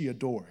someone she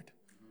adored.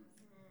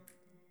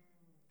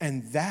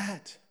 And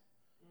that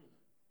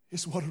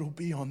is what it'll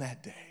be on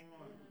that day.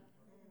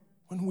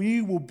 When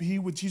we will be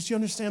with Jesus. You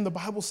understand the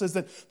Bible says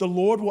that the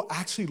Lord will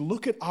actually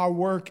look at our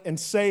work and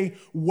say,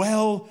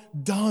 well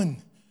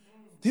done.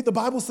 The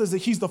Bible says that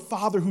he's the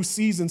Father who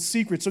sees in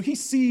secret. So he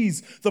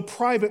sees the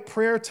private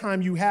prayer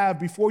time you have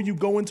before you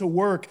go into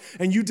work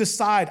and you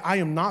decide, I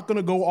am not going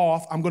to go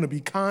off. I'm going to be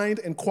kind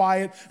and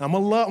quiet. And I'm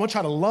going to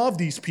try to love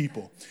these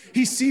people.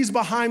 He sees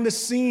behind the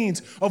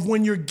scenes of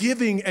when you're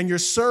giving and you're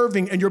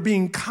serving and you're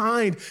being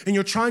kind and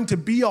you're trying to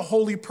be a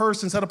holy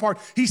person set apart.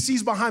 He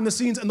sees behind the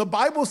scenes. And the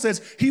Bible says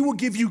he will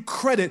give you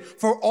credit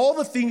for all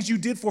the things you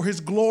did for his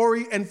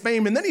glory and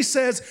fame. And then he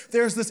says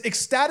there's this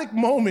ecstatic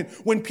moment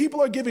when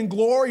people are giving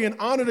glory and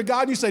honor to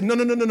God, you say, no,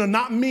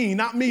 not me,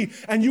 not me.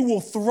 And you will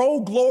throw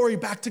glory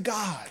back to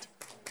God.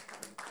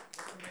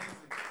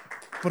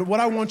 But what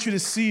I want you to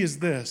see is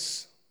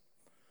this.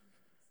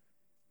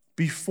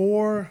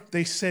 Before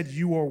they said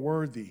you are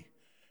worthy,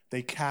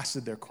 they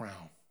casted their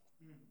crown.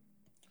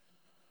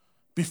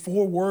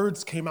 Before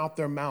words came out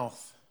their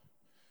mouth,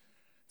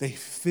 they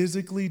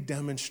physically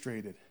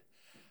demonstrated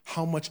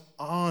how much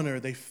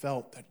honor they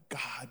felt that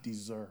God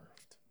deserved.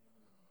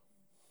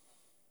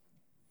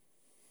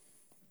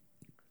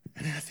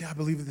 And I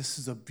believe that this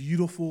is a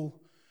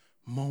beautiful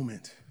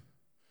moment.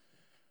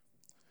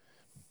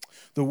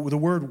 The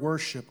word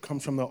worship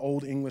comes from the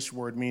Old English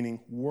word meaning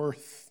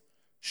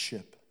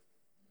worth-ship.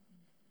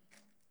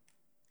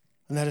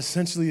 And that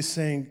essentially is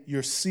saying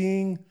you're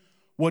seeing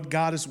what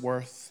God is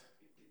worth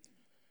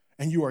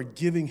and you are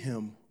giving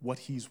him what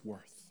he's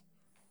worth.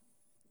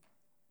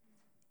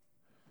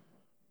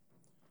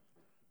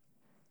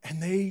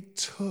 And they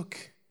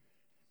took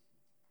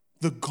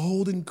the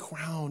golden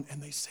crown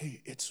and they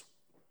say, it's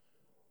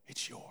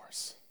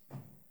yours.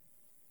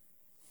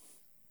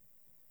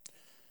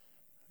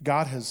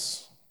 God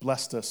has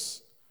blessed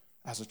us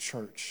as a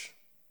church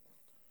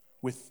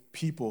with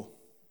people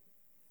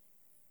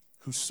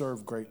who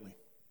serve greatly.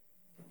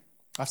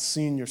 I've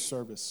seen your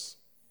service.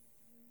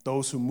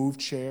 Those who move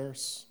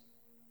chairs,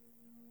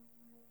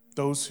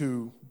 those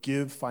who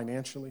give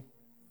financially,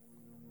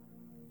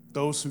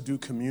 those who do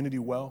community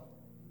well,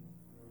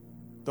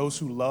 those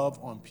who love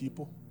on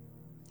people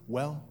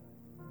well.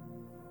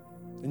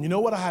 And you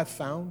know what I have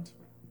found?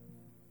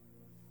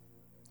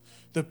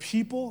 The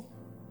people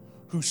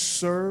who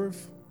serve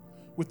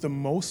with the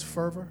most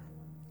fervor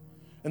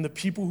and the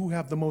people who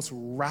have the most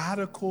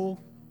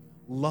radical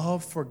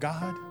love for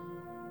God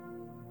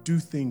do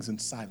things in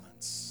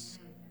silence.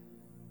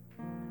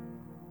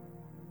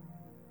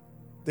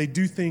 They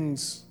do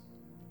things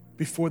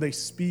before they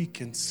speak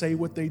and say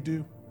what they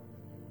do,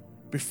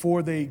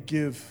 before they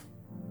give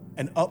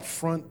an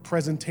upfront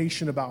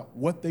presentation about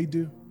what they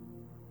do.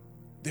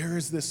 There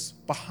is this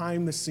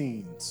behind the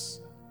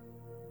scenes.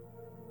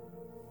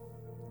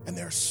 And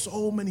there are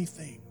so many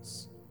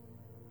things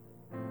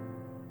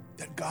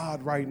that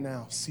God right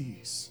now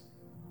sees.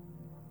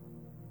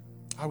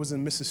 I was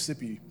in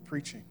Mississippi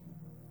preaching.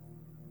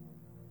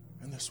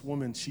 And this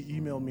woman, she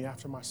emailed me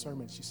after my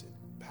sermon. She said,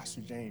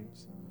 Pastor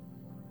James,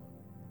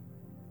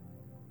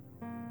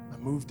 I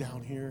moved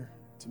down here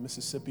to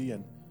Mississippi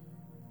and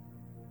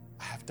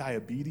I have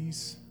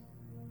diabetes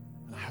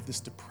and I have this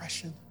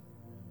depression.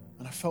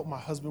 And I felt my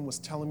husband was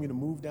telling me to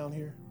move down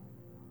here.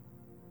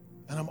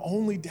 And I'm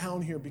only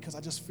down here because I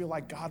just feel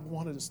like God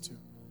wanted us to.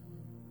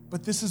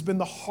 But this has been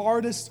the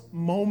hardest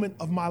moment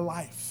of my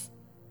life.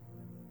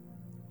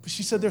 But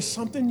she said, there's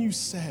something you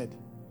said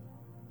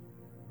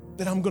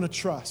that I'm going to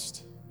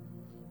trust.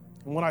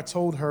 And what I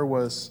told her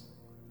was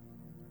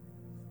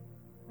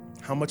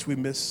how much we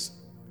miss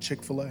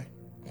Chick-fil-A.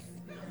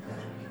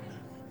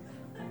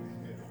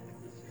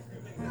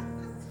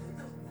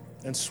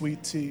 And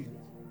sweet tea.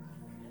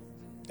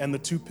 and the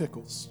 2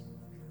 pickles.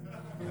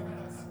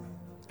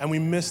 And we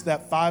missed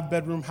that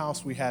 5-bedroom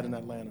house we had in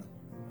Atlanta.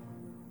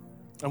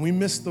 And we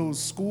missed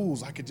those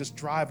schools I could just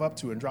drive up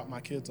to and drop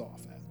my kids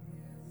off at.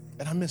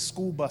 And I miss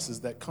school buses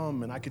that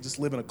come and I could just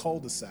live in a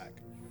cul-de-sac.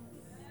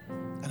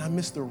 And I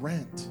miss the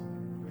rent.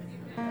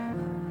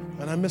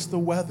 And I miss the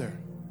weather.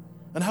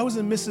 And I was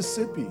in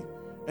Mississippi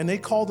and they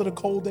called it a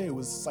cold day. It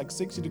was like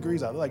 60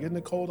 degrees out. They're like, isn't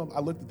it cold? I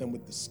looked at them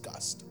with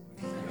disgust.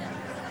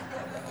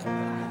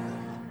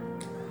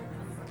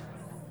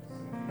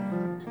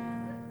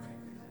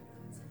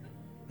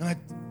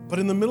 But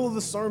in the middle of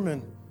the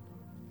sermon,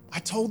 I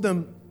told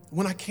them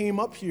when I came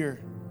up here,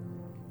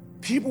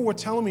 people were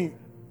telling me,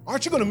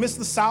 aren't you going to miss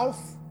the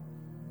South?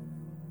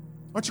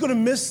 Aren't you going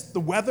to miss the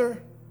weather?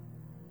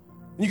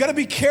 And you got to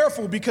be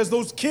careful because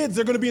those kids,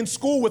 they're going to be in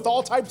school with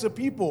all types of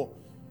people,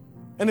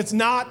 and it's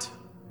not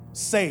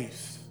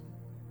safe.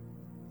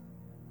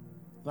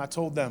 And I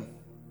told them,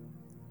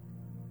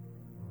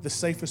 the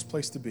safest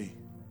place to be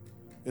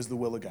is the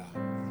will of God.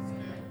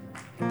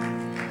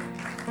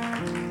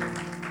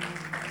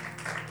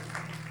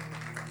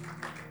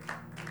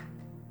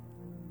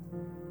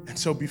 And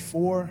so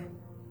before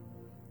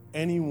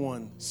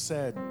anyone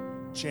said,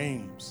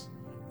 James,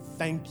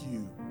 thank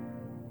you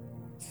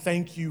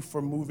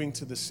for moving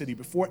to the city,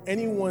 before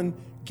anyone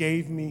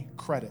gave me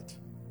credit,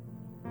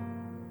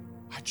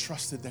 I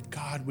trusted that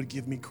God would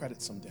give me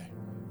credit someday.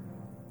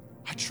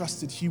 I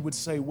trusted he would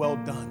say, well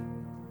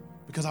done,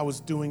 because I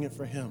was doing it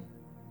for him.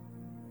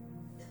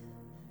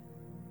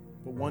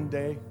 But one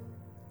day,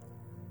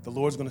 the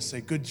Lord's going to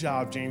say, good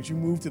job, James. You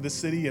moved to the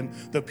city and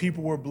the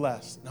people were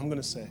blessed. And I'm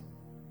going to say,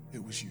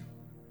 it was you.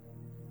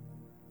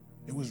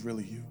 It was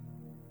really you.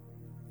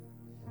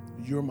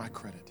 You're my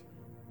credit.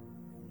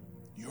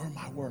 You're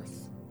my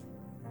worth.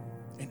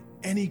 And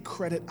any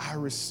credit I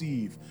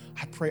receive,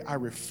 I pray I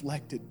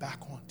reflect it back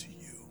onto you.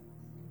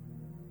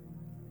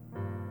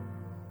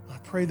 I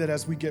pray that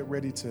as we get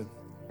ready to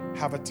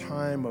have a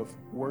time of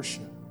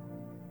worship,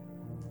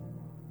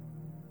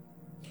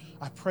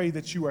 I pray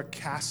that you are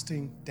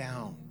casting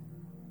down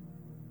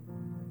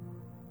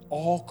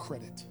all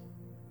credit,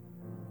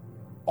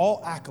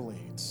 all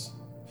accolades.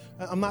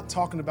 I'm not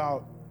talking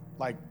about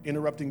like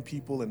interrupting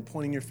people and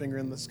pointing your finger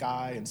in the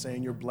sky and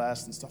saying you're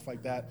blessed and stuff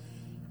like that.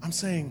 I'm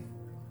saying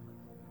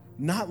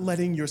not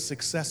letting your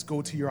success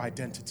go to your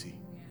identity.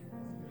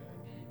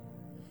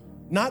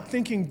 Not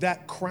thinking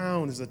that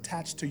crown is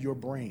attached to your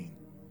brain,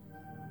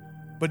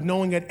 but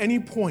knowing at any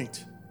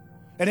point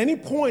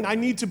I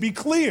need to be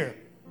clear,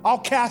 I'll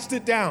cast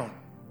it down.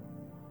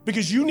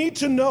 Because you need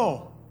to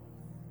know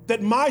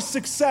that my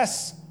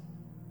success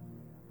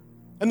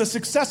and the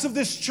success of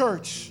this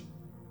church,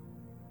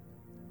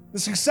 the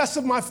success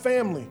of my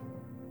family,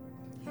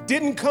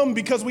 didn't come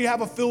because we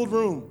have a filled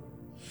room.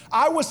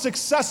 I was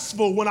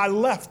successful when I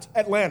left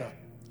Atlanta.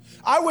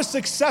 I was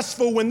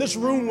successful when this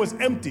room was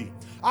empty.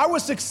 I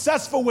was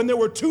successful when there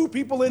were 2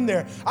 people in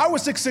there. I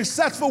was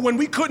successful when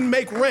we couldn't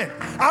make rent.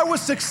 I was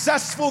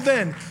successful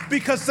then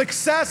because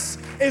success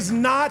is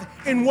not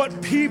in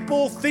what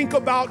people think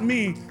about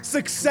me.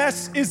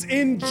 Success is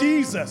in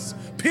Jesus,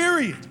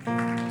 period.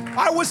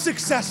 I was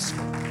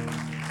successful.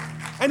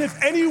 And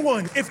if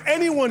anyone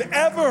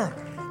ever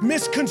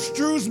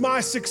misconstrues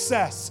my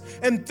success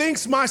and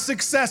thinks my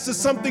success is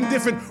something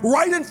different,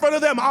 right in front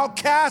of them, I'll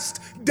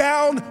cast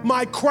down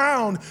my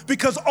crown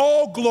because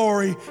all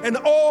glory and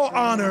all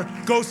honor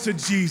goes to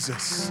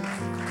Jesus.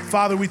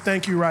 Father, we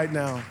thank you right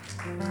now.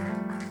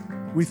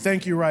 We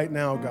thank you right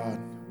now, God.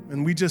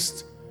 And we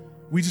just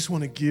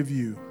want to give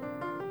you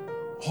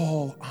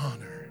all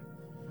honor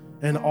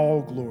and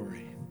all glory.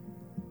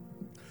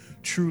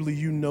 Truly,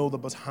 you know the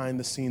behind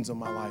the scenes of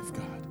my life,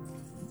 God.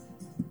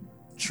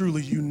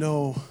 Truly, you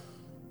know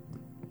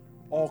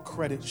all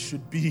credit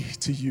should be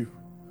to you.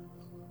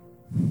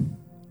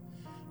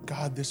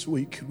 God, this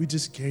week, could we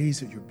just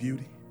gaze at your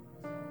beauty?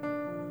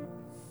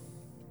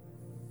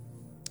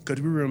 Could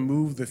we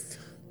remove the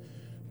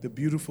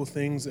beautiful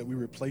things that we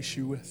replace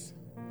you with?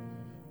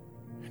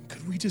 And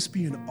could we just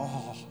be in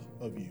awe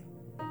of you?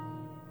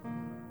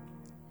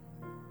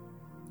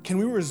 Can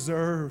we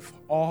reserve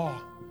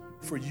awe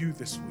for you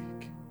this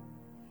week?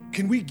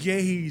 Can we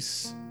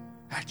gaze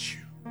at you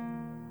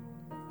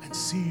and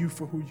see you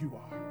for who you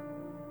are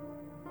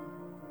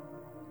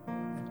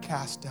and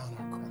cast down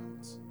our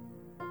crowns?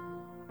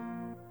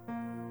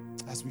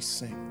 As we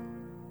sing,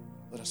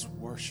 let us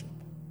worship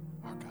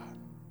our God.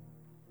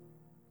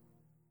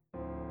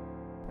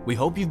 We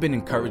hope you've been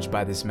encouraged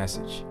by this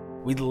message.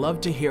 We'd love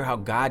to hear how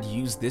God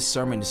used this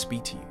sermon to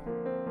speak to you.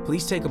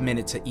 Please take a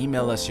minute to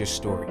email us your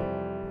story.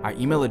 Our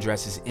email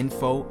address is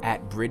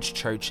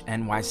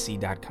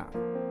info@bridgechurchnyc.com.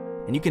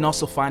 And you can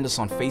also find us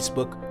on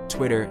Facebook,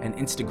 Twitter, and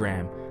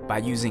Instagram by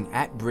using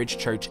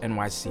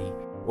 @bridgechurchnyc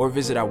or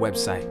visit our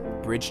website,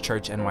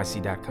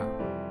 bridgechurchnyc.com.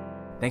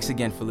 Thanks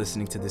again for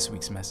listening to this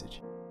week's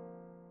message.